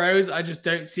 in the pros, I just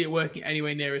don't see it working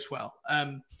anywhere near as well.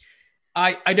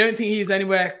 I don't think he's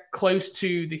anywhere close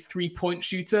to the 3-point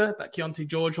shooter that Keontae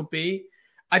George will be.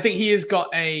 I think he has got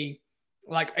a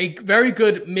very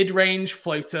good mid-range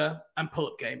floater and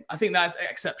pull-up game. I think that's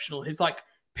exceptional. His like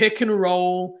pick and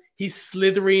roll, he's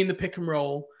slithery in the pick and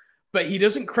roll, but he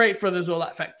doesn't create for others all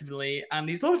that effectively. And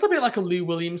he's always a bit like a Lou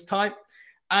Williams type.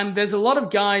 And there's a lot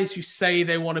of guys who say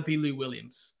they want to be Lou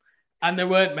Williams. And there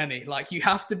weren't many. Like, you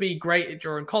have to be great at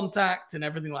drawing contact and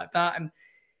everything like that.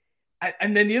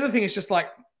 And then the other thing is just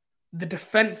like the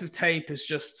defensive tape is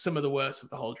just some of the worst of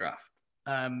the whole draft.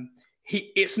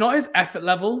 It's not his effort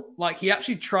level. Like, he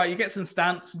gets in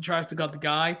stance and tries to guard the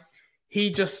guy.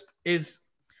 He just is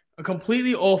a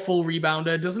completely awful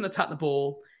rebounder, doesn't attack the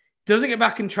ball, doesn't get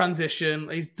back in transition.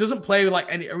 He doesn't play with like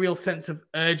a real sense of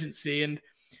urgency and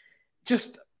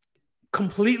just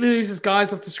completely loses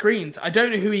guys off the screens. I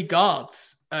don't know who he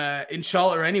guards in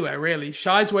Charlotte or anywhere, really.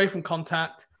 Shies away from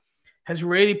contact, has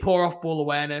really poor off-ball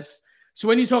awareness. So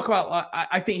when you talk about,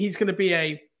 I think he's going to be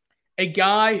a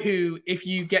guy who, if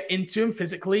you get into him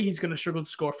physically, he's going to struggle to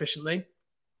score efficiently.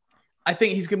 I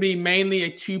think he's going to be mainly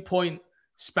a 2-point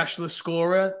specialist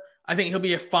scorer. I think he'll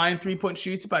be a fine 3-point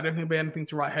shooter, but I don't think there'll be anything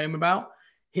to write home about.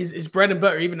 His bread and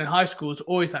butter, even in high school, is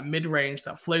always that mid-range,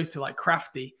 that floater, like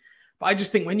crafty. But I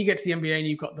just think when you get to the NBA and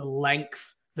you've got the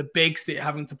length, the bigs that you're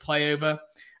having to play over,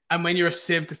 and when you're a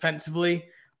sieve defensively,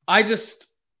 I just,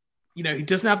 he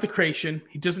doesn't have the creation.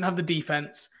 He doesn't have the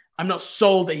defense. I'm not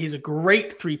sold that he's a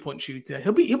great 3-point shooter.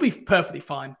 He'll be perfectly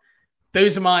fine.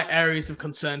 Those are my areas of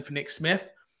concern for Nick Smith.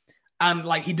 And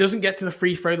like, he doesn't get to the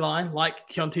free throw line like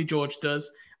Keontae George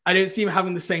does. I don't see him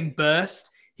having the same burst.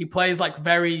 He plays like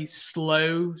very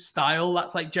slow style.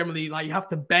 That's like generally like you have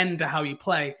to bend to how you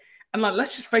play. And like,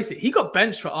 let's just face it, he got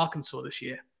benched for Arkansas this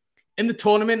year. In the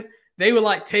tournament, they were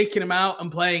like taking him out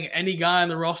and playing any guy on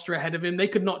the roster ahead of him. They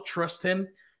could not trust him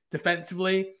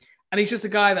defensively. And he's just a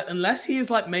guy that unless he is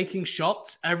like making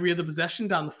shots every other possession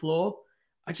down the floor,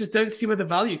 I just don't see where the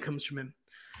value comes from him.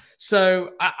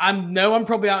 So I'm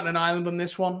probably out on an island on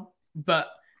this one, but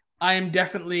I am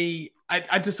definitely,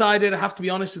 I decided I have to be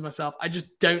honest with myself. I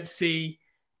just don't see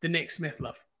the Nick Smith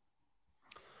love.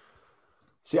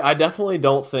 See, I definitely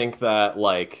don't think that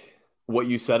like what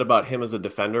you said about him as a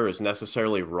defender is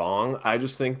necessarily wrong. I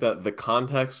just think that the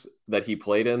context that he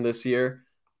played in this year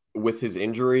with his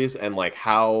injuries and like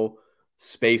how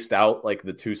spaced out like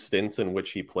the 2 stints in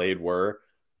which he played were,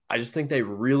 I just think they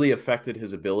really affected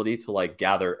his ability to like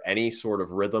gather any sort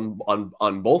of rhythm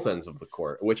on both ends of the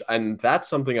court, and that's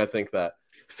something I think that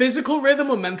physical rhythm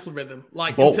or mental rhythm,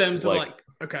 like both, in terms of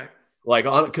okay.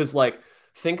 Because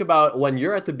think about when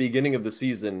you're at the beginning of the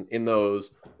season in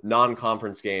those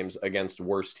non-conference games against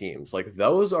worse teams. Like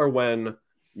those are when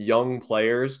young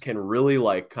players can really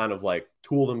like kind of like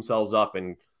tool themselves up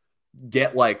and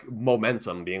get like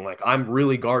momentum, being like, I'm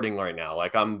really guarding right now.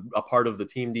 Like I'm a part of the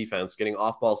team defense, getting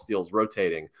off-ball steals,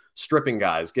 rotating, stripping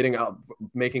guys, getting out,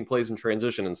 making plays in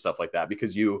transition and stuff like that,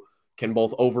 because you can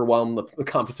both overwhelm the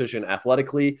competition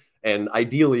athletically and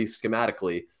ideally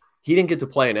schematically. He didn't get to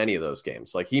play in any of those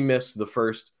games. Like he missed the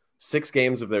first 6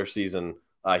 games of their season.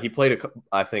 He played,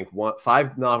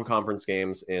 5 non-conference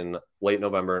games in late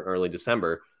November and early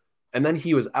December. And then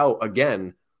he was out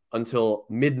again until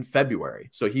mid-February.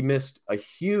 So he missed a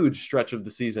huge stretch of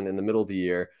the season in the middle of the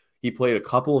year. He played a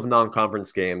couple of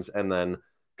non-conference games and then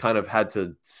kind of had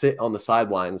to sit on the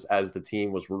sidelines as the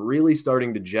team was really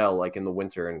starting to gel like in the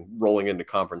winter and rolling into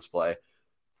conference play.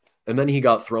 And then he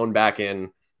got thrown back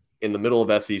in the middle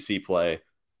of SEC play,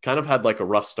 kind of had like a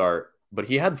rough start, but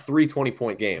he had 3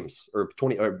 20-point games or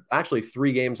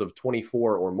 3 games of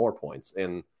 24 or more points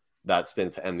in that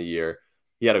stint to end the year.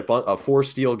 He had a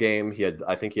 4-steal game.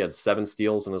 I think he had 7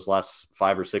 steals in his last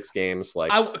 5 or 6 games.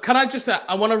 Like, I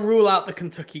want to rule out the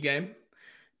Kentucky game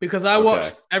because I Okay.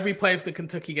 watched every play of the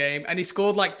Kentucky game, and he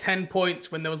scored like 10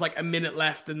 points when there was like a minute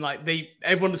left, and like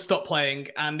everyone had stopped playing,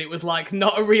 and it was like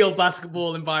not a real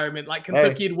basketball environment. Like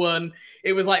Kentucky had won,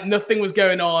 it was like nothing was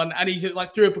going on, and he just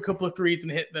like threw up a couple of threes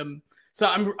and hit them. So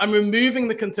I'm removing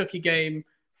the Kentucky game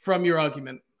from your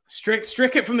argument.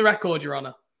 Strick it from the record, Your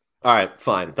Honor. All right,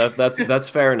 fine. That's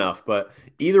fair enough. But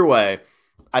either way,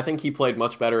 I think he played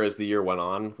much better as the year went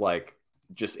on. Like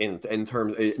just in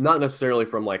terms, not necessarily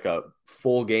from like a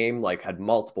full game, like had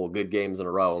multiple good games in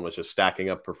a row and was just stacking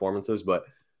up performances. But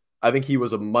I think he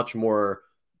was a much more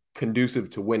conducive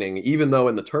to winning, even though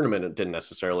in the tournament it didn't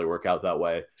necessarily work out that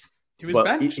way. He was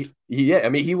benched. Yeah, I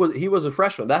mean he was a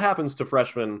freshman. That happens to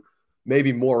freshmen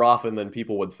maybe more often than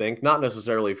people would think. Not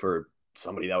necessarily for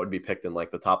somebody that would be picked in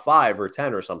like the top 5 or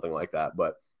 10 or something like that,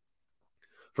 but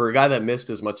for a guy that missed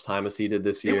as much time as he did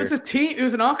this year. It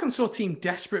was an Arkansas team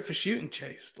desperate for shooting,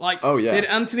 Chase. Like, oh yeah, they had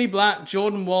Anthony Black,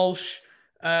 Jordan Walsh.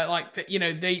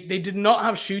 They did not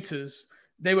have shooters.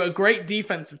 They were a great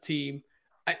defensive team.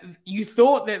 You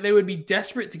thought that they would be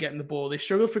desperate to get in the ball. They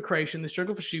struggled for creation. They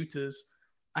struggled for shooters,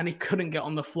 and he couldn't get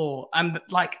on the floor. And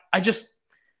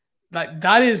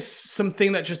that is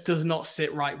something that just does not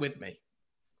sit right with me.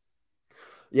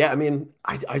 Yeah, I mean,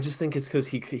 I just think it's because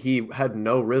he had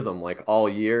no rhythm like all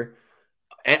year.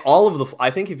 And I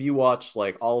think if you watch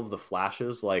like all of the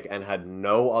flashes, like, and had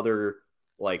no other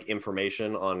like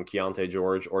information on Keontae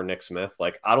George or Nick Smith,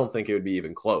 like, I don't think it would be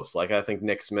even close. Like, I think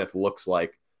Nick Smith looks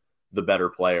like the better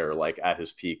player, like at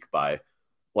his peak by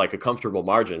like a comfortable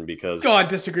margin, because I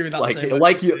disagree with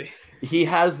that. He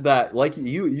has that, like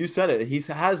you said it, he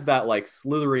has that like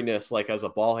slitheriness, like as a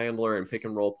ball handler and pick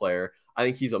and roll player. I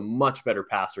think he's a much better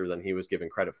passer than he was given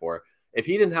credit for. If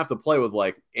he didn't have to play with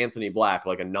like Anthony Black,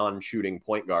 like a non-shooting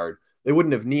point guard, they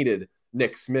wouldn't have needed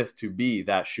Nick Smith to be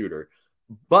that shooter.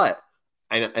 But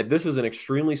and this is an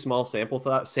extremely small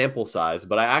sample size,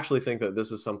 but I actually think that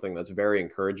this is something that's very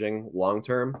encouraging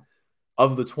long-term.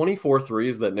 Of the 24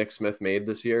 threes that Nick Smith made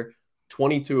this year,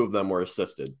 22 of them were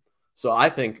assisted. So I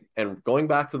think, and going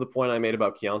back to the point I made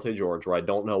about Keontae George, where I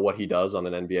don't know what he does on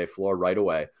an NBA floor right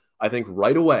away, I think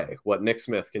right away what Nick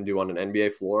Smith can do on an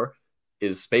NBA floor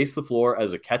is space the floor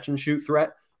as a catch and shoot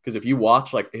threat. Because if you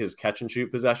watch like his catch and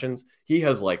shoot possessions, he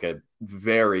has like a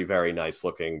very, very nice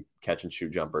looking catch and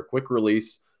shoot jumper, quick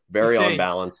release, very on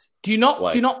balance. Do you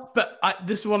not? But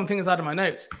this is one of the things out of my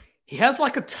notes. He has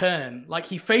like a turn, like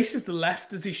he faces the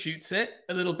left as he shoots it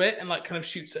a little bit, and like kind of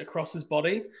shoots it across his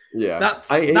body. Yeah, that's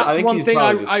one thing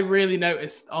I really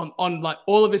noticed on like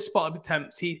all of his spot-up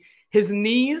attempts. His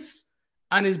knees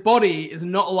and his body is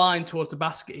not aligned towards the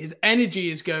basket. His energy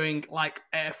is going like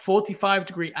a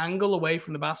 45-degree angle away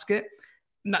from the basket.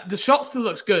 Now, the shot still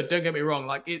looks good, don't get me wrong.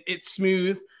 Like it's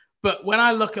smooth, but when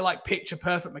I look at like picture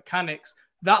perfect mechanics,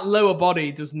 that lower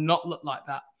body does not look like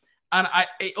that. And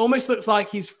it almost looks like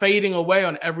he's fading away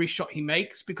on every shot he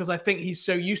makes, because I think he's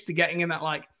so used to getting in that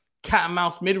like cat and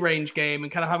mouse mid-range game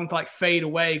and kind of having to like fade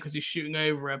away because he's shooting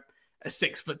over a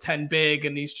 6'10" big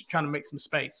and he's trying to make some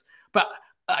space. But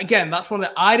again, that's one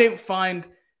that I don't find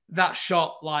that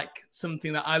shot like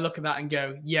something that I look at that and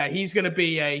go, yeah, he's going to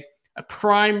be a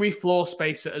primary floor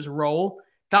spacer as role.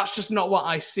 That's just not what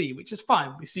I see, which is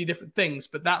fine. We see different things,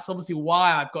 but that's obviously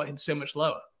why I've got him so much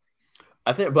lower.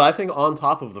 I think on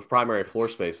top of the primary floor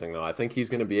spacing, though, I think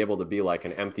he's going to be able to be like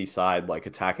an empty side, like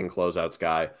attacking closeouts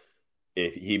guy.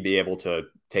 If he'd be able to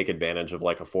take advantage of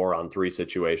like a 4-on-3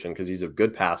 situation, because he's a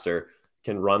good passer,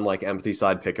 can run like empty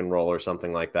side pick and roll or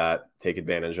something like that, take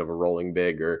advantage of a rolling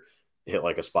big or hit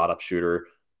like a spot up shooter.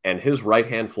 And his right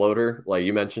hand floater, like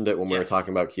you mentioned it when we were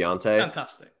talking about Keontae,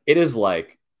 fantastic. It is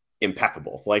like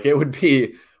impeccable. Like it would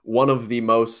be one of the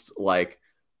most like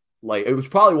it was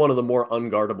probably one of the more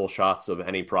unguardable shots of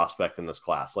any prospect in this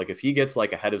class. Like if he gets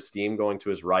like a head of steam going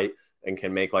to his right and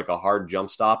can make like a hard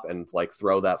jump stop and like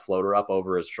throw that floater up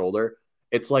over his shoulder,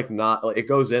 it's like it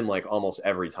goes in like almost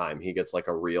every time he gets like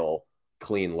a real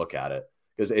clean look at it.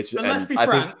 Because it's, but let's be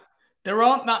frank, there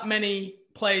aren't that many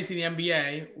players in the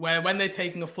NBA where when they're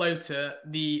taking a floater,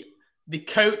 the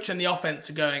coach and the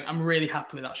offense are going, I'm really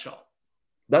happy with that shot.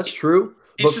 That's true.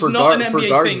 But for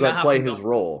guards that play his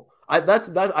role,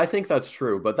 I think that's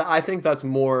true, but I think that's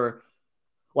more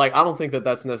like, I don't think that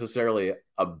that's necessarily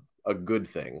a good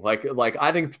thing. Like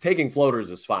I think taking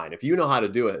floaters is fine. If you know how to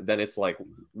do it, then it's like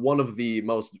one of the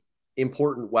most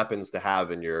important weapons to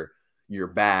have in your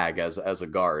bag as a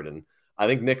guard. And I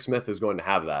think Nick Smith is going to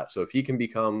have that. So if he can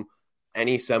become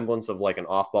any semblance of like an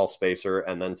off-ball spacer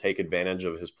and then take advantage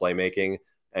of his playmaking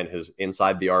and his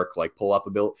inside the arc, like pull up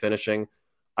finishing,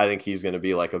 I think he's going to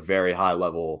be like a very high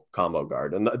level combo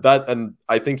guard. And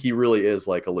I think he really is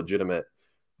like a legitimate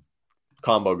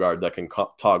combo guard that can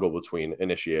toggle between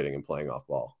initiating and playing off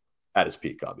ball at his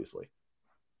peak, obviously.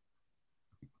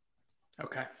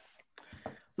 Okay.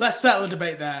 Let's settle a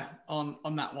debate there on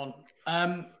that one.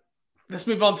 Let's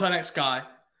move on to our next guy.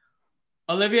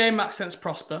 Olivier Maxence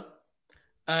Prosper.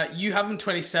 You have him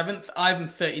 27th. I have him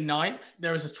 39th.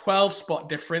 There is a 12-spot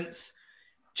difference.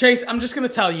 Chase, I'm just going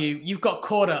to tell you, you've got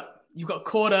caught up. You got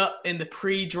caught up in the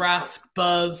pre-draft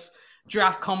buzz,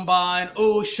 draft combine.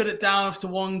 Oh, shut it down after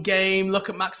one game. Look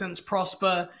at Maxence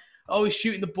Prosper. Oh, he's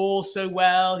shooting the ball so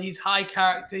well. He's high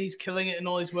character. He's killing it in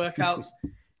all his workouts.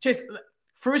 Chase,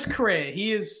 for his career,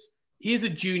 he is a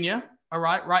junior, all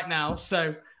right now.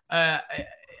 So I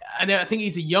think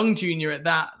he's a young junior at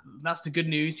that. That's the good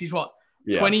news. He's what?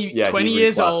 20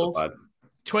 years old.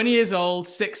 20 years old,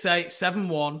 6'8",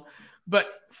 7'1". But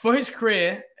for his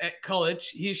career at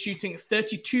college, he is shooting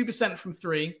 32% from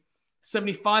three,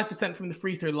 75% from the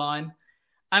free throw line.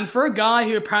 And for a guy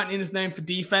who apparently is known for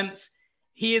defense,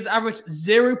 he has averaged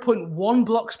 0.1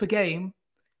 blocks per game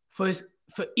for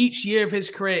each year of his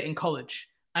career in college.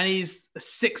 And he's a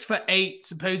 6'8",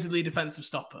 supposedly defensive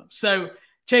stopper. So,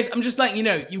 Chase, I'm just letting you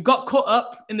know, you got caught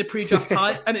up in the pre-draft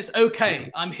hype, and it's okay.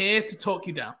 I'm here to talk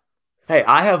you down. Hey,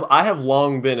 I have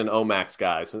long been an Omax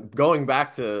guy. So going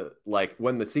back to like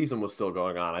when the season was still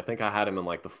going on, I think I had him in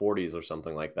like the 40s or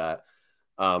something like that.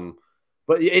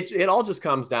 But it all just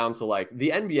comes down to like the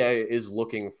NBA is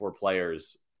looking for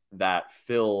players that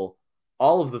fill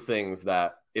all of the things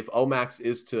that if Omax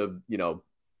is to,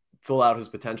 fill out his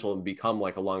potential and become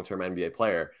like a long-term NBA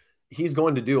player, he's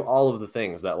going to do all of the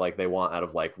things that like they want out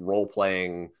of like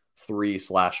role-playing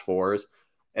 3/4s.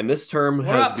 And this term what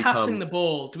has about become passing the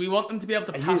ball. Do we want them to be able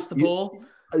to pass the ball?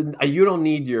 You don't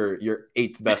need your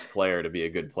eighth best player to be a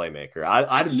good playmaker.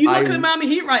 You look at the Miami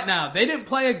Heat right now. They don't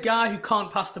play a guy who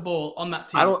can't pass the ball on that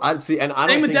team.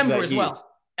 Same with Denver as well.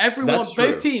 Everyone,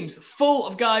 both teams, full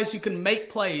of guys who can make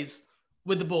plays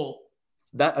with the ball.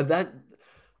 I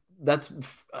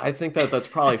think that's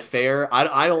probably fair.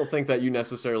 I don't think that you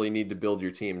necessarily need to build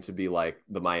your team to be like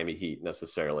the Miami Heat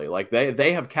necessarily. Like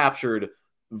they have captured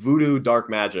voodoo dark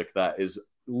magic that is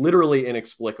literally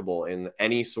inexplicable in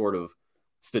any sort of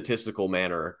statistical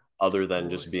manner other than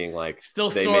just being like still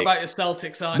sore about your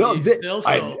Celtics, aren't you? Still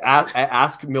sore.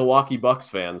 Ask Milwaukee Bucks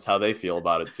fans how they feel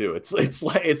about it too.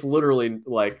 It's literally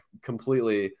like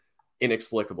completely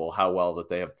inexplicable how well that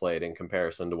they have played in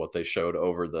comparison to what they showed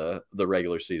over the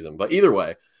regular season. But either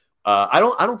way, I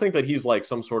don't think that he's like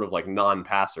some sort of like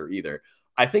non-passer either.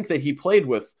 I think that he played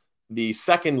with the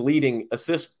second leading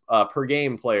assist per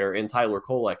game player in Tyler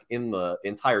Kolek in the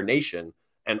entire nation,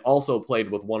 and also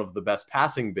played with one of the best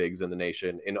passing bigs in the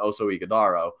nation in Oso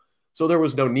Ighodaro. So there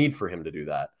was no need for him to do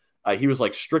that. He was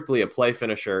like strictly a play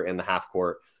finisher in the half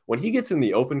court. When he gets in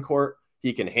the open court,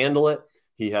 he can handle it.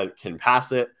 He can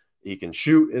pass it. He can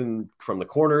shoot in from the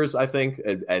corners, I think,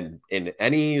 and in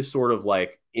any sort of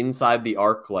like inside the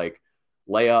arc, like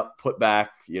layup, put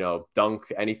back,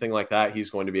 dunk, anything like that. He's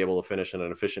going to be able to finish in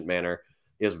an efficient manner.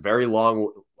 He has very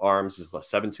long arms. He's a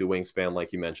 7'2" wingspan,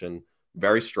 like you mentioned,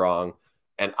 very strong.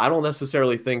 And I don't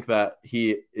necessarily think that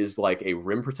he is like a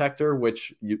rim protector,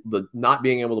 which the not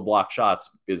being able to block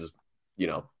shots is,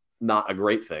 not a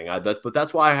great thing. But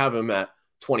that's why I have him at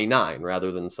 29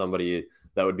 rather than somebody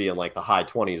that would be in like the high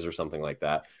 20s or something like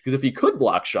that. Because if he could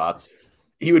block shots,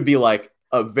 he would be like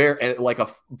a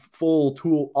full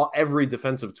tool, every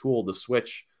defensive tool to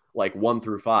switch like 1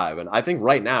 through 5. And I think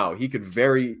right now he could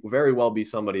very, very well be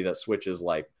somebody that switches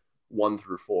like 1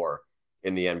 through 4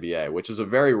 in the NBA, which is a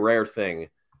very rare thing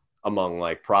among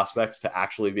like prospects to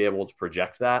actually be able to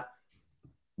project that.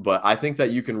 But I think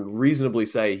that you can reasonably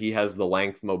say he has the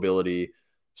length, mobility,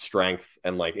 strength,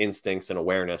 and like instincts and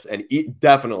awareness. And he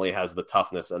definitely has the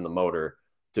toughness and the motor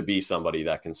to be somebody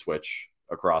that can switch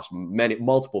across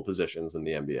multiple positions in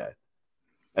the NBA.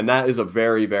 And that is a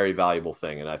very, very valuable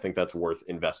thing. And I think that's worth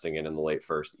investing in the late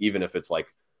first, even if it's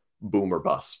like boom or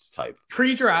bust type.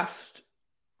 Pre-draft,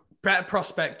 better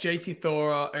prospect, JT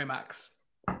Thor or Omax?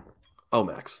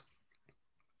 Omax.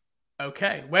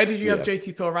 Okay. Where did you have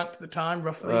JT Thor ranked at the time,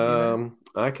 roughly?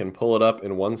 I can pull it up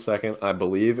in 1 second. I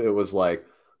believe it was like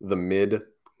the mid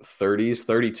 30s,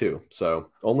 32. So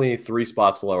only 3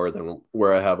 spots lower than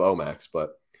where I have Omax.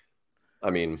 But I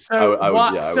mean, I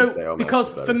would say Omax.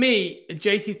 Because for me,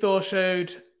 JT Thor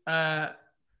showed, I'd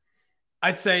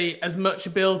say, as much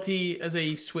ability as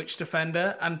a switch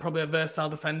defender and probably a versatile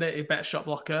defender, a better shot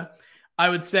blocker. I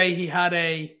would say he had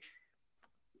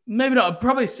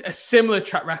probably a similar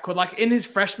track record. Like in his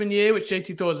freshman year, which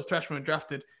JT Thor was a freshman and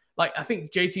drafted, like I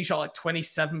think JT shot like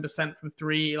 27% from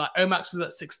 3. Like Omax was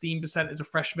at 16% as a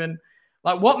freshman.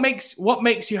 Like, what makes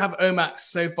you have Omax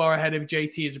so far ahead of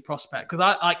JT as a prospect?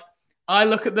 Because I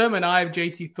look at them and I have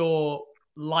JT Thor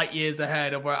light years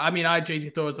ahead of where I had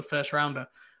JT Thor as a first rounder,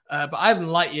 but I have him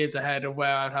light years ahead of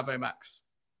where I'd have Omax.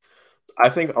 I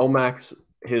think Omax,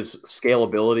 his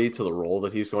scalability to the role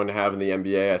that he's going to have in the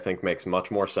NBA, I think makes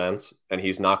much more sense, and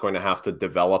he's not going to have to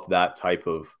develop that type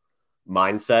of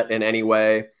mindset in any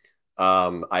way.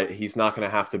 He's not going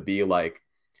to have to be like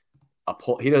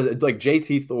he does like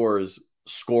JT Thor's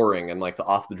scoring and like the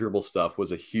off the dribble stuff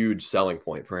was a huge selling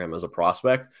point for him as a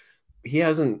prospect. We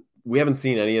haven't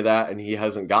seen any of that, and he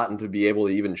hasn't gotten to be able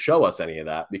to even show us any of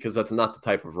that because that's not the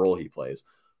type of role he plays.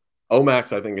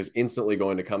 Omax, I think, is instantly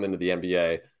going to come into the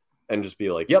NBA and just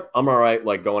be like, yep, I'm all right.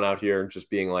 Like going out here and just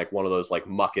being like one of those like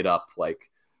muck it up, like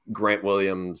Grant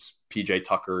Williams, PJ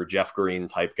Tucker, Jeff Green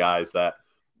type guys that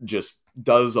just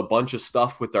does a bunch of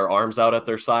stuff with their arms out at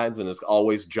their sides and is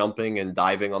always jumping and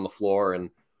diving on the floor and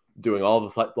doing all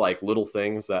the like little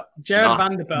things that Jared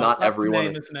Vanderbilt, not that's everyone,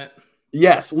 the name, isn't it?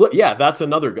 Yes. Yeah, that's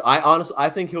another. I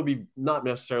think he'll be not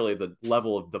necessarily the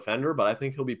level of defender, but I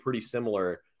think he'll be pretty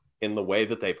similar in the way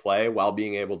that they play while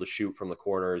being able to shoot from the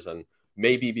corners and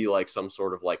maybe be like some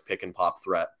sort of like pick and pop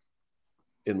threat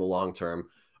in the long term.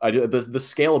 The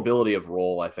scalability of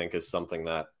role, I think, is something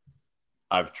that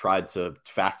I've tried to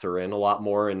factor in a lot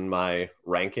more in my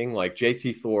ranking. Like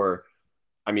JT Thor,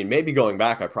 I mean, maybe going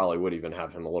back, I probably would even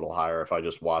have him a little higher if I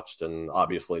just watched, and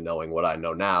obviously knowing what I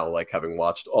know now, like having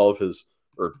watched all of his,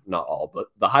 or not all, but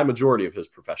the high majority of his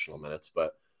professional minutes.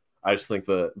 But I just think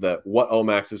that what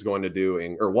Omax is going to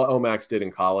do, or what Omax did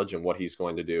in college and what he's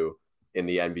going to do in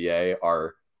the NBA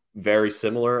are very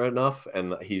similar enough.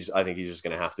 And I think he's just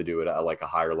going to have to do it at like a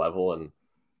higher level and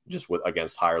just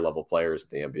against higher level players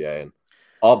in the NBA. And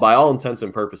by all intents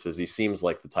and purposes, he seems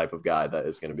like the type of guy that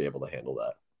is going to be able to handle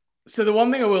that. So the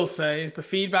one thing I will say is the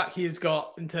feedback he's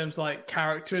got in terms of like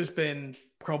character has been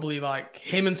probably like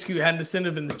him and Scoot Henderson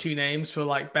have been the two names for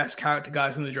like best character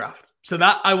guys in the draft. So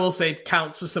that I will say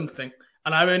counts for something.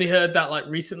 And I've only heard that like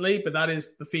recently, but that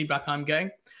is the feedback I'm getting.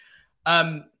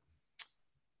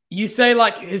 You say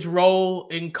like his role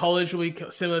in college will be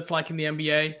similar to like in the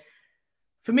NBA.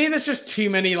 For me, there's just too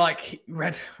many like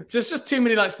there's just too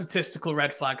many like statistical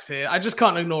red flags here. I just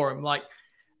can't ignore him. Like,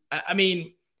 I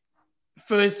mean,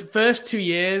 for his first 2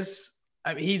 years,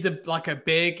 he's a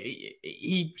big.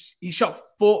 He shot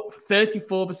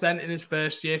 34% in his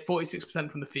first year, 46%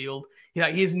 from the field.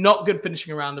 He is not good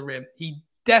finishing around the rim. He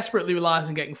desperately relies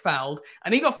on getting fouled,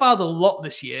 and he got fouled a lot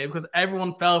this year because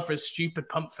everyone fell for his stupid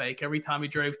pump fake every time he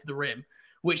drove to the rim,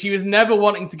 which he was never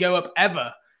wanting to go up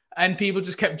ever, and people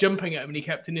just kept jumping at him, and he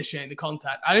kept initiating the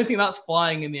contact. I don't think that's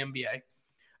flying in the NBA.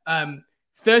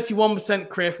 31%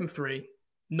 career from three,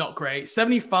 not great.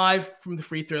 75 from the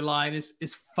free throw line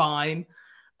is fine.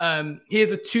 He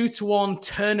has a 2-to-1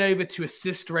 turnover to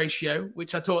assist ratio,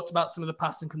 which I talked about some of the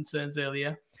passing concerns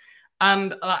earlier.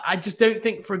 And I just don't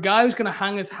think for a guy who's going to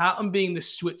hang his hat on being the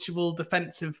switchable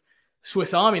defensive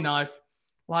Swiss Army knife,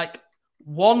 like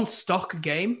one stock a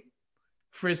game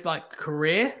for his like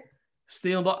career,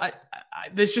 steal. But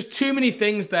there's just too many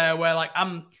things there where like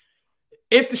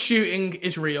if the shooting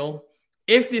is real,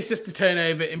 if the assist to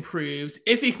turnover improves,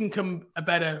 if he can become a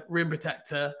better rim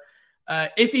protector,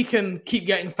 if he can keep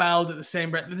getting fouled at the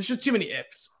same rate, there's just too many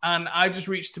ifs. And I just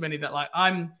reached too many that like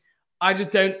I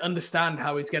just don't understand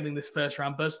how he's getting this first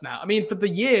round buzz now. I mean, for the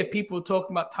year, people were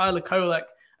talking about Tyler Kolek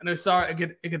and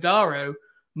Osara Ighodaro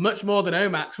much more than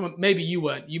Omax. Well, maybe you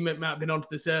weren't. You might have been onto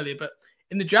this earlier, but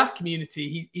in the draft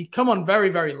community, he come on very,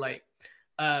 very late.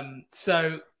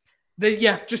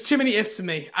 Just too many ifs to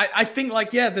me. I think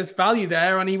like, there's value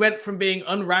there. And he went from being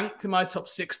unranked in my top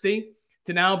 60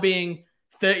 to now being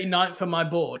 39th on my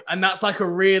board. And that's like a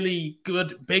really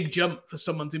good big jump for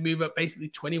someone to move up basically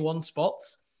 21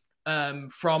 spots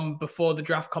from before the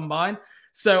draft combine.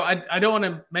 So I don't want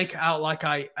to make it out like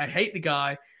I hate the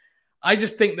guy. I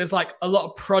just think there's like a lot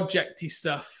of projecty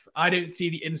stuff. I don't see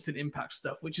the instant impact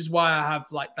stuff, which is why I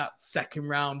have like that second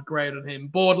round grade on him.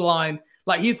 Borderline.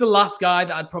 Like he's the last guy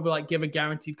that I'd probably like give a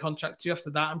guaranteed contract to.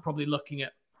 After that, I'm probably looking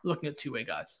at two-way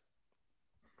guys.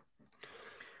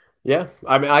 Yeah.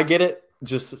 I mean, I get it.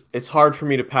 Just it's hard for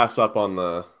me to pass up on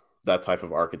that type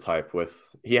of archetype with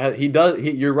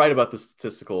you're right about the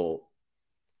statistical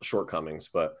shortcomings,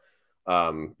 but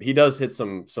he does hit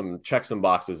some checks and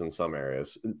boxes in some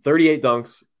areas. 38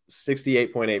 dunks,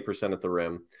 68.8% at the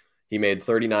rim. He made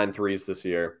 39 threes this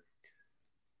year.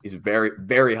 He's a very,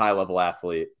 very high level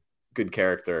athlete, good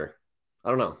character. I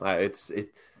don't know.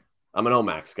 I'm an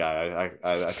Omax guy.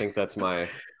 I think that's my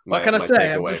what can I say?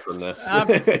 Takeaway from this.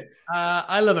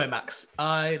 I love Omax.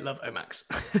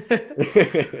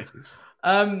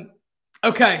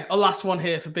 Okay, our last one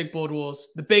here for Big Board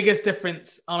Wars. The biggest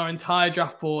difference on our entire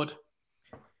draft board.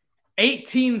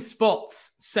 18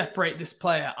 spots separate this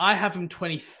player. I have him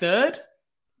 23rd.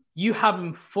 You have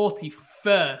him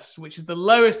 41st, which is the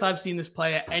lowest I've seen this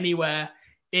player anywhere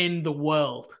in the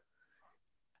world.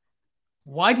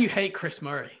 Why do you hate Chris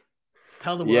Murray?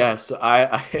 Tell the world. Yes,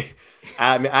 I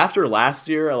mean, after last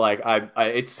year, like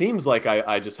it seems like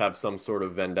I just have some sort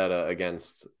of vendetta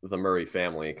against the Murray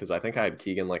family because I think I had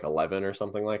Keegan like 11 or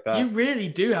something like that. You really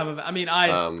do have I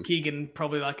mean, Keegan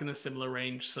probably like in a similar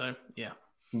range. So yeah.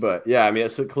 But yeah, I mean,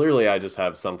 so clearly I just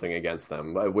have something against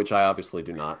them, which I obviously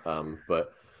do not.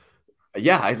 But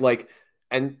yeah, I like,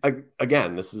 and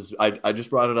again, this is I just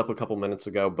brought it up a couple minutes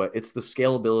ago, but it's the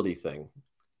scalability thing.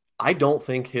 I don't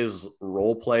think his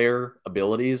role player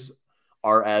abilities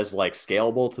are as like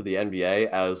scalable to the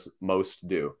NBA as most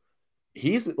do.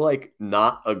 He's like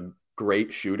not a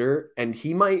great shooter, and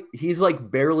he's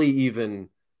like barely even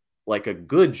like a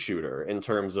good shooter in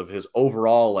terms of his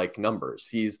overall like numbers.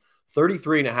 He's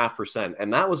 33.5%,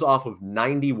 and that was off of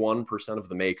 91% of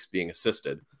the makes being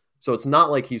assisted. So it's not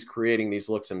like he's creating these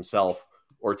looks himself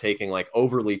or taking like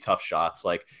overly tough shots.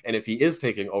 Like, and if he is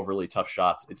taking overly tough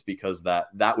shots, it's because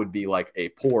that would be like a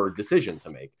poor decision to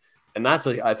make. And that's,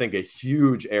 I think, a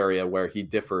huge area where he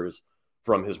differs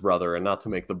from his brother. And not to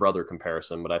make the brother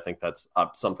comparison, but I think that's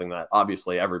something that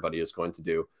obviously everybody is going to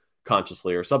do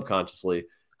consciously or subconsciously.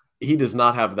 He does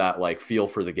not have that like feel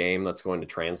for the game that's going to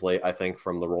translate, I think,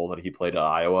 from the role that he played at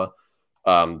Iowa.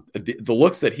 The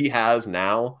looks that he has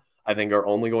now, I think, are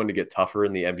only going to get tougher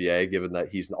in the NBA, given that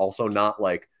he's also not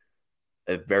like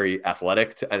a very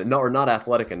athletic or not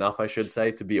athletic enough, I should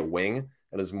say, to be a wing,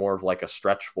 and is more of like a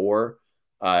stretch four,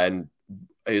 and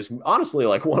is honestly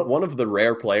like one of the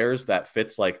rare players that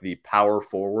fits like the power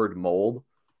forward mold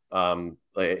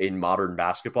in modern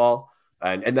basketball.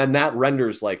 And then that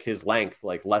renders like his length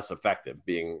like less effective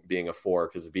being a four,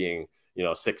 because being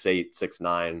 6'8",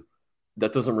 6'9",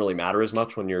 that doesn't really matter as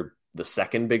much when you're the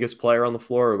second biggest player on the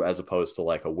floor as opposed to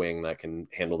like a wing that can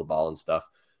handle the ball and stuff.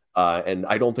 And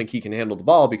I don't think he can handle the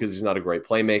ball because he's not a great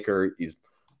playmaker. He's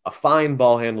a fine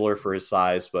ball handler for his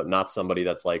size, but not somebody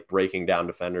that's like breaking down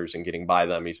defenders and getting by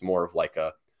them. He's more of like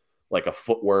a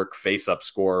footwork face up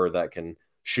scorer that can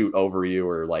shoot over you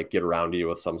or like get around you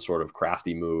with some sort of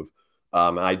crafty move.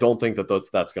 And I don't think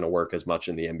that's going to work as much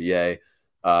in the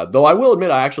NBA. Though I will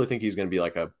admit, I actually think he's going to be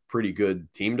like a pretty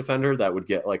good team defender that would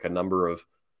get like a number of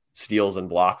steals and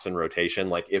blocks in rotation.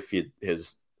 Like if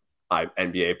his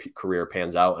NBA career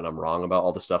pans out and I'm wrong about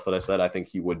all the stuff that I said, I think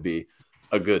he would be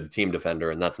a good team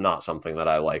defender. And that's not something that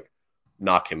I like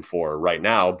knock him for right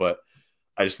now. But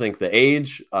I just think the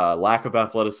age, lack of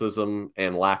athleticism,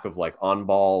 and lack of like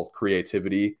on-ball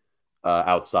creativity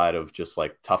outside of just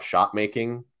like tough shot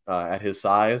making at his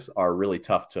size are really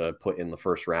tough to put in the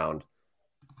first round.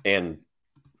 And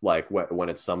like when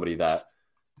it's somebody that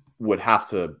would have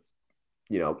to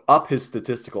up his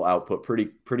statistical output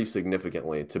pretty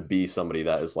significantly to be somebody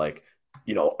that is like,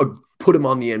 put him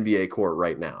on the NBA court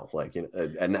right now. Like,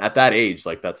 and at that age,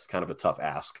 like that's kind of a tough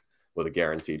ask with a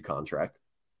guaranteed contract.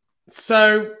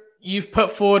 So you've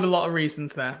put forward a lot of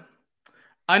reasons there.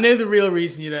 I know the real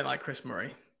reason you don't like Chris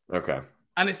Murray. Okay.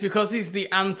 And it's because he's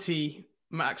the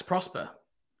anti-Max Prosper.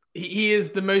 He is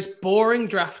the most boring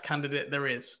draft candidate there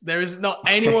is. There is not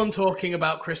anyone talking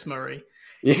about Chris Murray.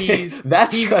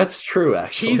 That's true,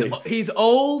 actually. He's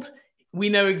old. We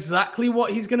know exactly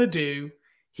what he's going to do.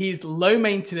 He's low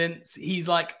maintenance. He's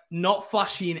like not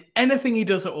flashy in anything he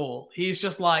does at all. He's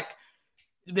just like,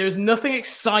 there's nothing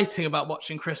exciting about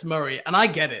watching Chris Murray. And I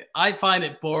get it. I find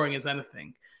it boring as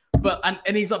anything. But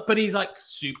he's like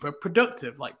super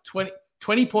productive, like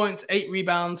 20 points, 8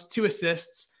 rebounds, 2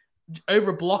 assists,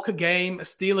 over a block a game, a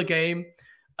steal a game.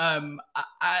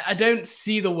 I don't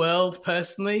see the world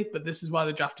personally, but this is why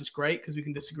the draft is great, because we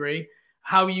can disagree.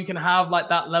 How you can have like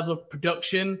that level of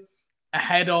production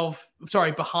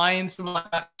behind someone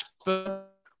like that.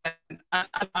 And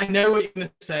I know what you're going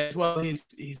to say as well. He's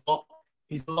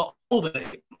a lot older.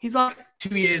 He's like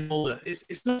 2 years older.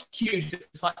 It's not huge.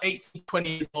 It's like 18, 20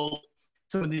 years old.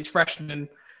 Some of these freshmen,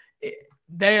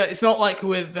 it's not like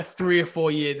with the 3 or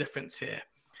 4 year difference here.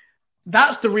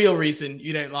 That's the real reason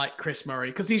you don't like Chris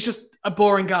Murray, because he's just a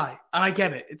boring guy, and I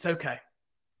get it. It's okay.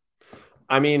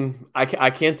 I mean, I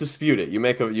can't dispute it. You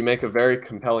make a very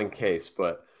compelling case,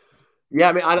 but yeah,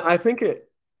 I mean, I think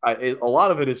a lot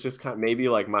of it is just kind of maybe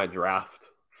like my draft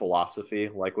philosophy,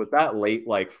 like with that late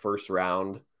like first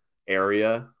round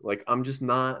area. Like I'm just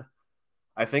not.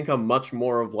 I think I'm much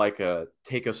more of like a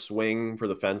take a swing for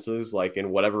the fences, like in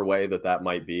whatever way that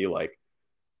might be. Like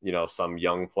some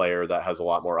young player that has a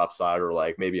lot more upside, or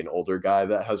like maybe an older guy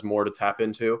that has more to tap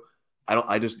into.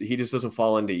 He just doesn't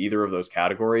fall into either of those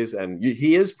categories. And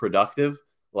he is productive,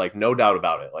 like no doubt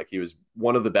about it. Like he was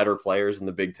one of the better players in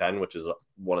the Big Ten, which is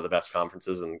one of the best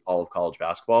conferences in all of college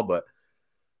basketball. But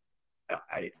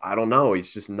I don't know.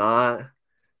 He's just not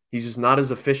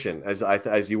as efficient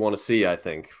as you want to see, I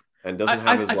think. And doesn't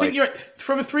have I think you're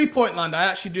from a 3-point line. I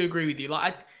actually do agree with you.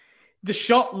 The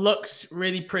shot looks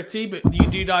really pretty, but you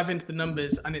do dive into the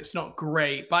numbers and it's not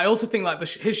great. But I also think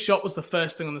his shot was the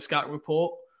first thing on the scout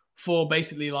report for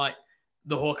basically like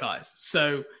the Hawkeyes.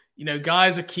 So,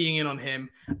 guys are keying in on him.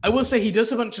 I will say he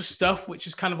does a bunch of stuff, which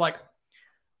is kind of like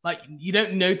you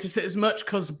don't notice it as much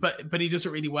but he does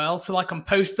it really well. So like on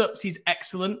post-ups, he's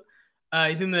excellent.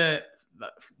 He's in the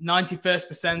 91st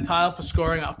percentile for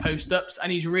scoring out of post-ups,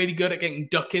 and he's really good at getting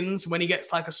duck-ins. When he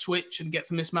gets like a switch and gets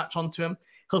a mismatch onto him,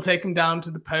 he'll take him down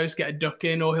to the post, get a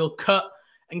duck-in, or he'll cut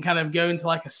and kind of go into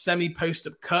like a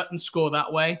semi-post-up cut and score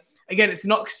that way. Again, it's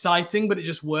not exciting, but it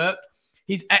just worked.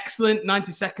 He's excellent,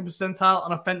 92nd percentile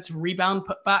on offensive rebound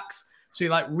putbacks. So he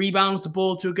like rebounds the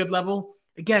ball to a good level.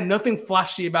 Again, nothing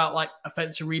flashy about like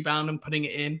offensive rebound and putting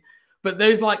it in, but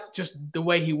those like just the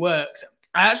way he works.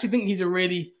 I actually think he's a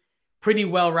really pretty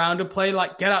well-rounded play.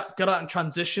 Like got out in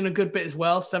transition a good bit as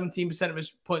well. 17% of his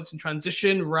points in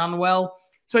transition, ran well.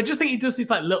 So I just think he does these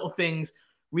like little things,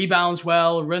 rebounds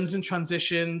well, runs in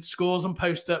transition, scores on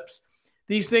post-ups.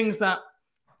 These things that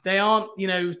they aren't,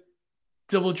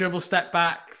 double dribble, step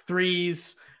back,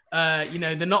 threes.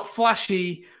 They're not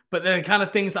flashy, but they're the kind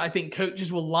of things that I think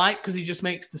coaches will like because he just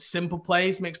makes the simple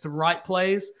plays, makes the right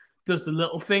plays, does the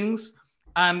little things.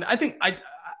 And I think,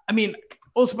 I mean,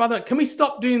 also, by the way, can we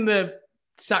stop doing the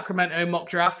Sacramento mock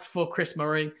draft for Chris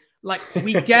Murray? Like,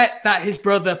 we get that his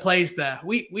brother plays there.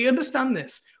 We understand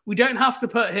this. We don't have to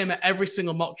put him at every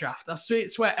single mock draft. I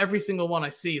swear every single one I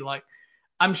see. Like,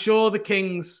 I'm sure the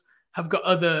Kings have got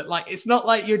other, like, it's not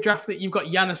like your draft that you've got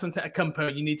Giannis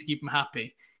Antetokounmpo. You need to keep him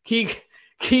happy.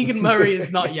 Keegan Murray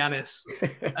is not Giannis.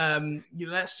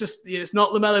 Let's just, it's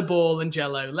not LaMelo Ball and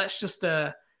Jello. Let's just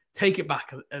take it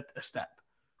back a step.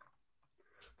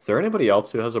 Is there anybody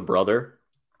else who has a brother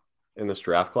in this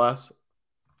draft class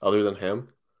other than him?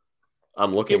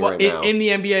 I'm looking right now. In the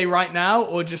NBA right now,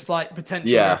 or just like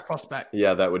potential draft prospect?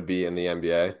 Yeah, that would be in the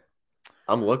NBA.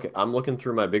 I'm looking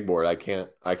through my big board. I can't,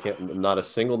 not a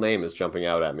single name is jumping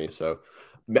out at me. So,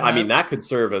 I mean, that could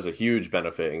serve as a huge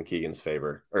benefit in Keegan's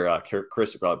favor, or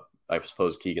Chris, I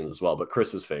suppose Keegan's as well, but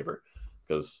Chris's favor,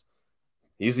 because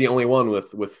he's the only one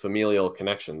with familial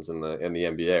connections in the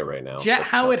NBA right now. Jet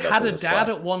Howard had a dad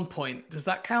at one point. Does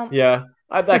that count? Yeah,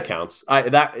 that counts.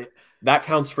 That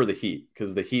counts for the Heat,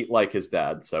 because the Heat like his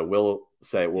dad. So we'll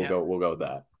go with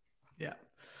that.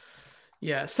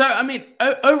 Yeah. So I mean,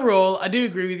 overall, I do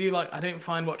agree with you. Like, I don't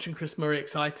find watching Chris Murray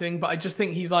exciting, but I just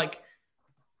think he's like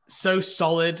so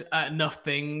solid at enough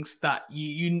things that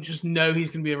you just know he's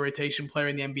going to be a rotation player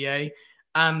in the NBA.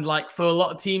 And like for a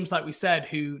lot of teams, like we said,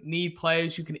 who need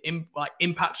players who can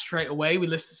impact straight away. We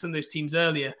listed some of those teams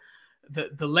earlier,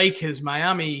 the Lakers,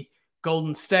 Miami,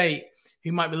 Golden State,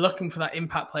 who might be looking for that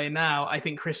impact player now. I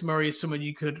think Chris Murray is someone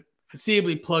you could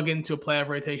foreseeably plug into a player of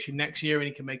rotation next year and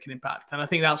he can make an impact. And I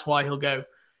think that's why he'll go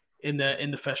in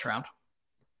the first round.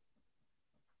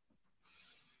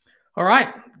 All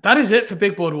right. That is it for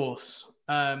Big Board Wars.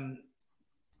 I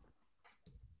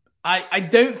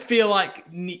don't feel like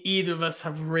either of us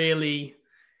have really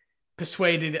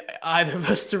persuaded either of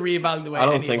us to reevaluate. I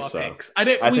don't think so. Picks. I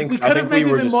think we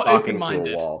were just talking to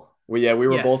a wall. We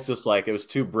were both just like, it was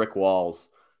two brick walls,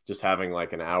 just having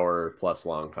like an hour plus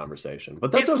long conversation.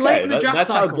 But that's okay. That's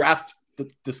how draft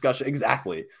discussion.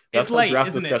 Exactly. That's how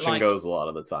draft discussion goes a lot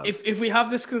of the time. If we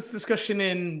have this discussion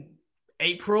in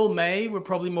April, May, we're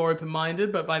probably more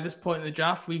open-minded. But by this point in the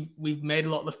draft, we've made a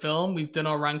lot of the film. We've done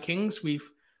our rankings.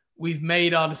 We've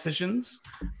made our decisions.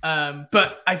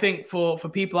 But I think for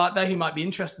people out there who might be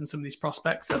interested in some of these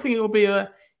prospects, I think it will be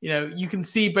you can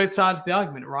see both sides of the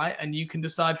argument, right? And you can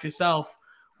decide for yourself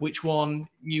which one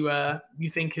you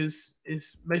think is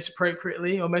most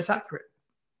appropriately or most accurate.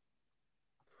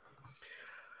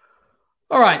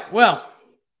 All right, well,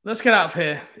 let's get out of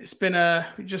here. It's been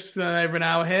just over an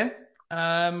hour here.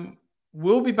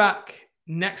 We'll be back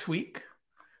next week.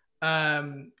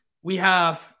 We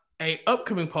have an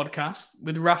upcoming podcast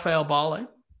with Rafael Barlow,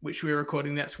 which we're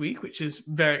recording next week, which is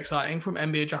very exciting, from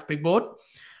NBA Draft Big Board.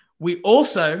 We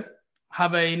also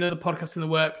have another podcast in the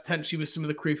work, potentially with some of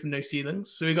the crew from No Ceilings.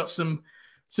 So we've got some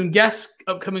guests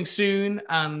upcoming soon,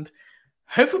 and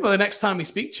hopefully by the next time we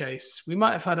speak, Chase, we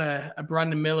might have had a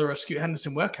Brandon Miller or Scoot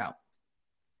Henderson workout.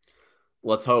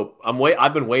 Let's hope.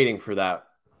 I've been waiting for that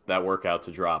that workout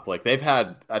to drop. Like they've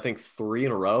had, I think 3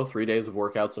 days of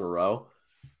workouts in a row.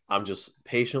 I'm just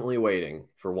patiently waiting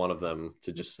for one of them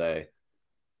to just say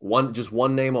one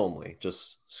name only,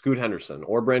 just Scoot Henderson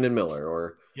or Brandon Miller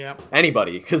or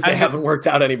anybody, because they haven't worked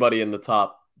out anybody in the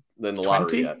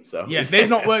lottery yet. So yeah, they've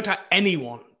not worked out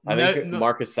anyone. I think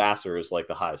Marcus Sasser is like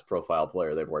the highest profile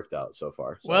player they've worked out so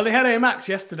far. So. Well, they had a match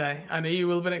yesterday. I know you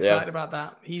will have been excited about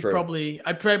that. He's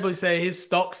I'd probably say his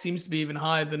stock seems to be even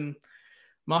higher than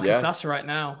Marcus Sasser right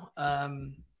now.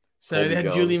 So Colby they had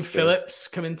Jones, Julian Phillips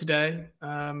come in today.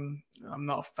 I'm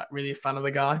not really a fan of the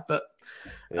guy, but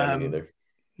me neither.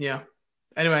 Yeah.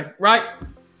 Anyway, right.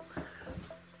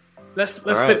 Let's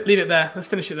leave it there. Let's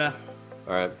finish it there.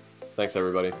 All right. Thanks,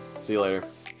 everybody. See you later.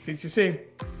 See you soon.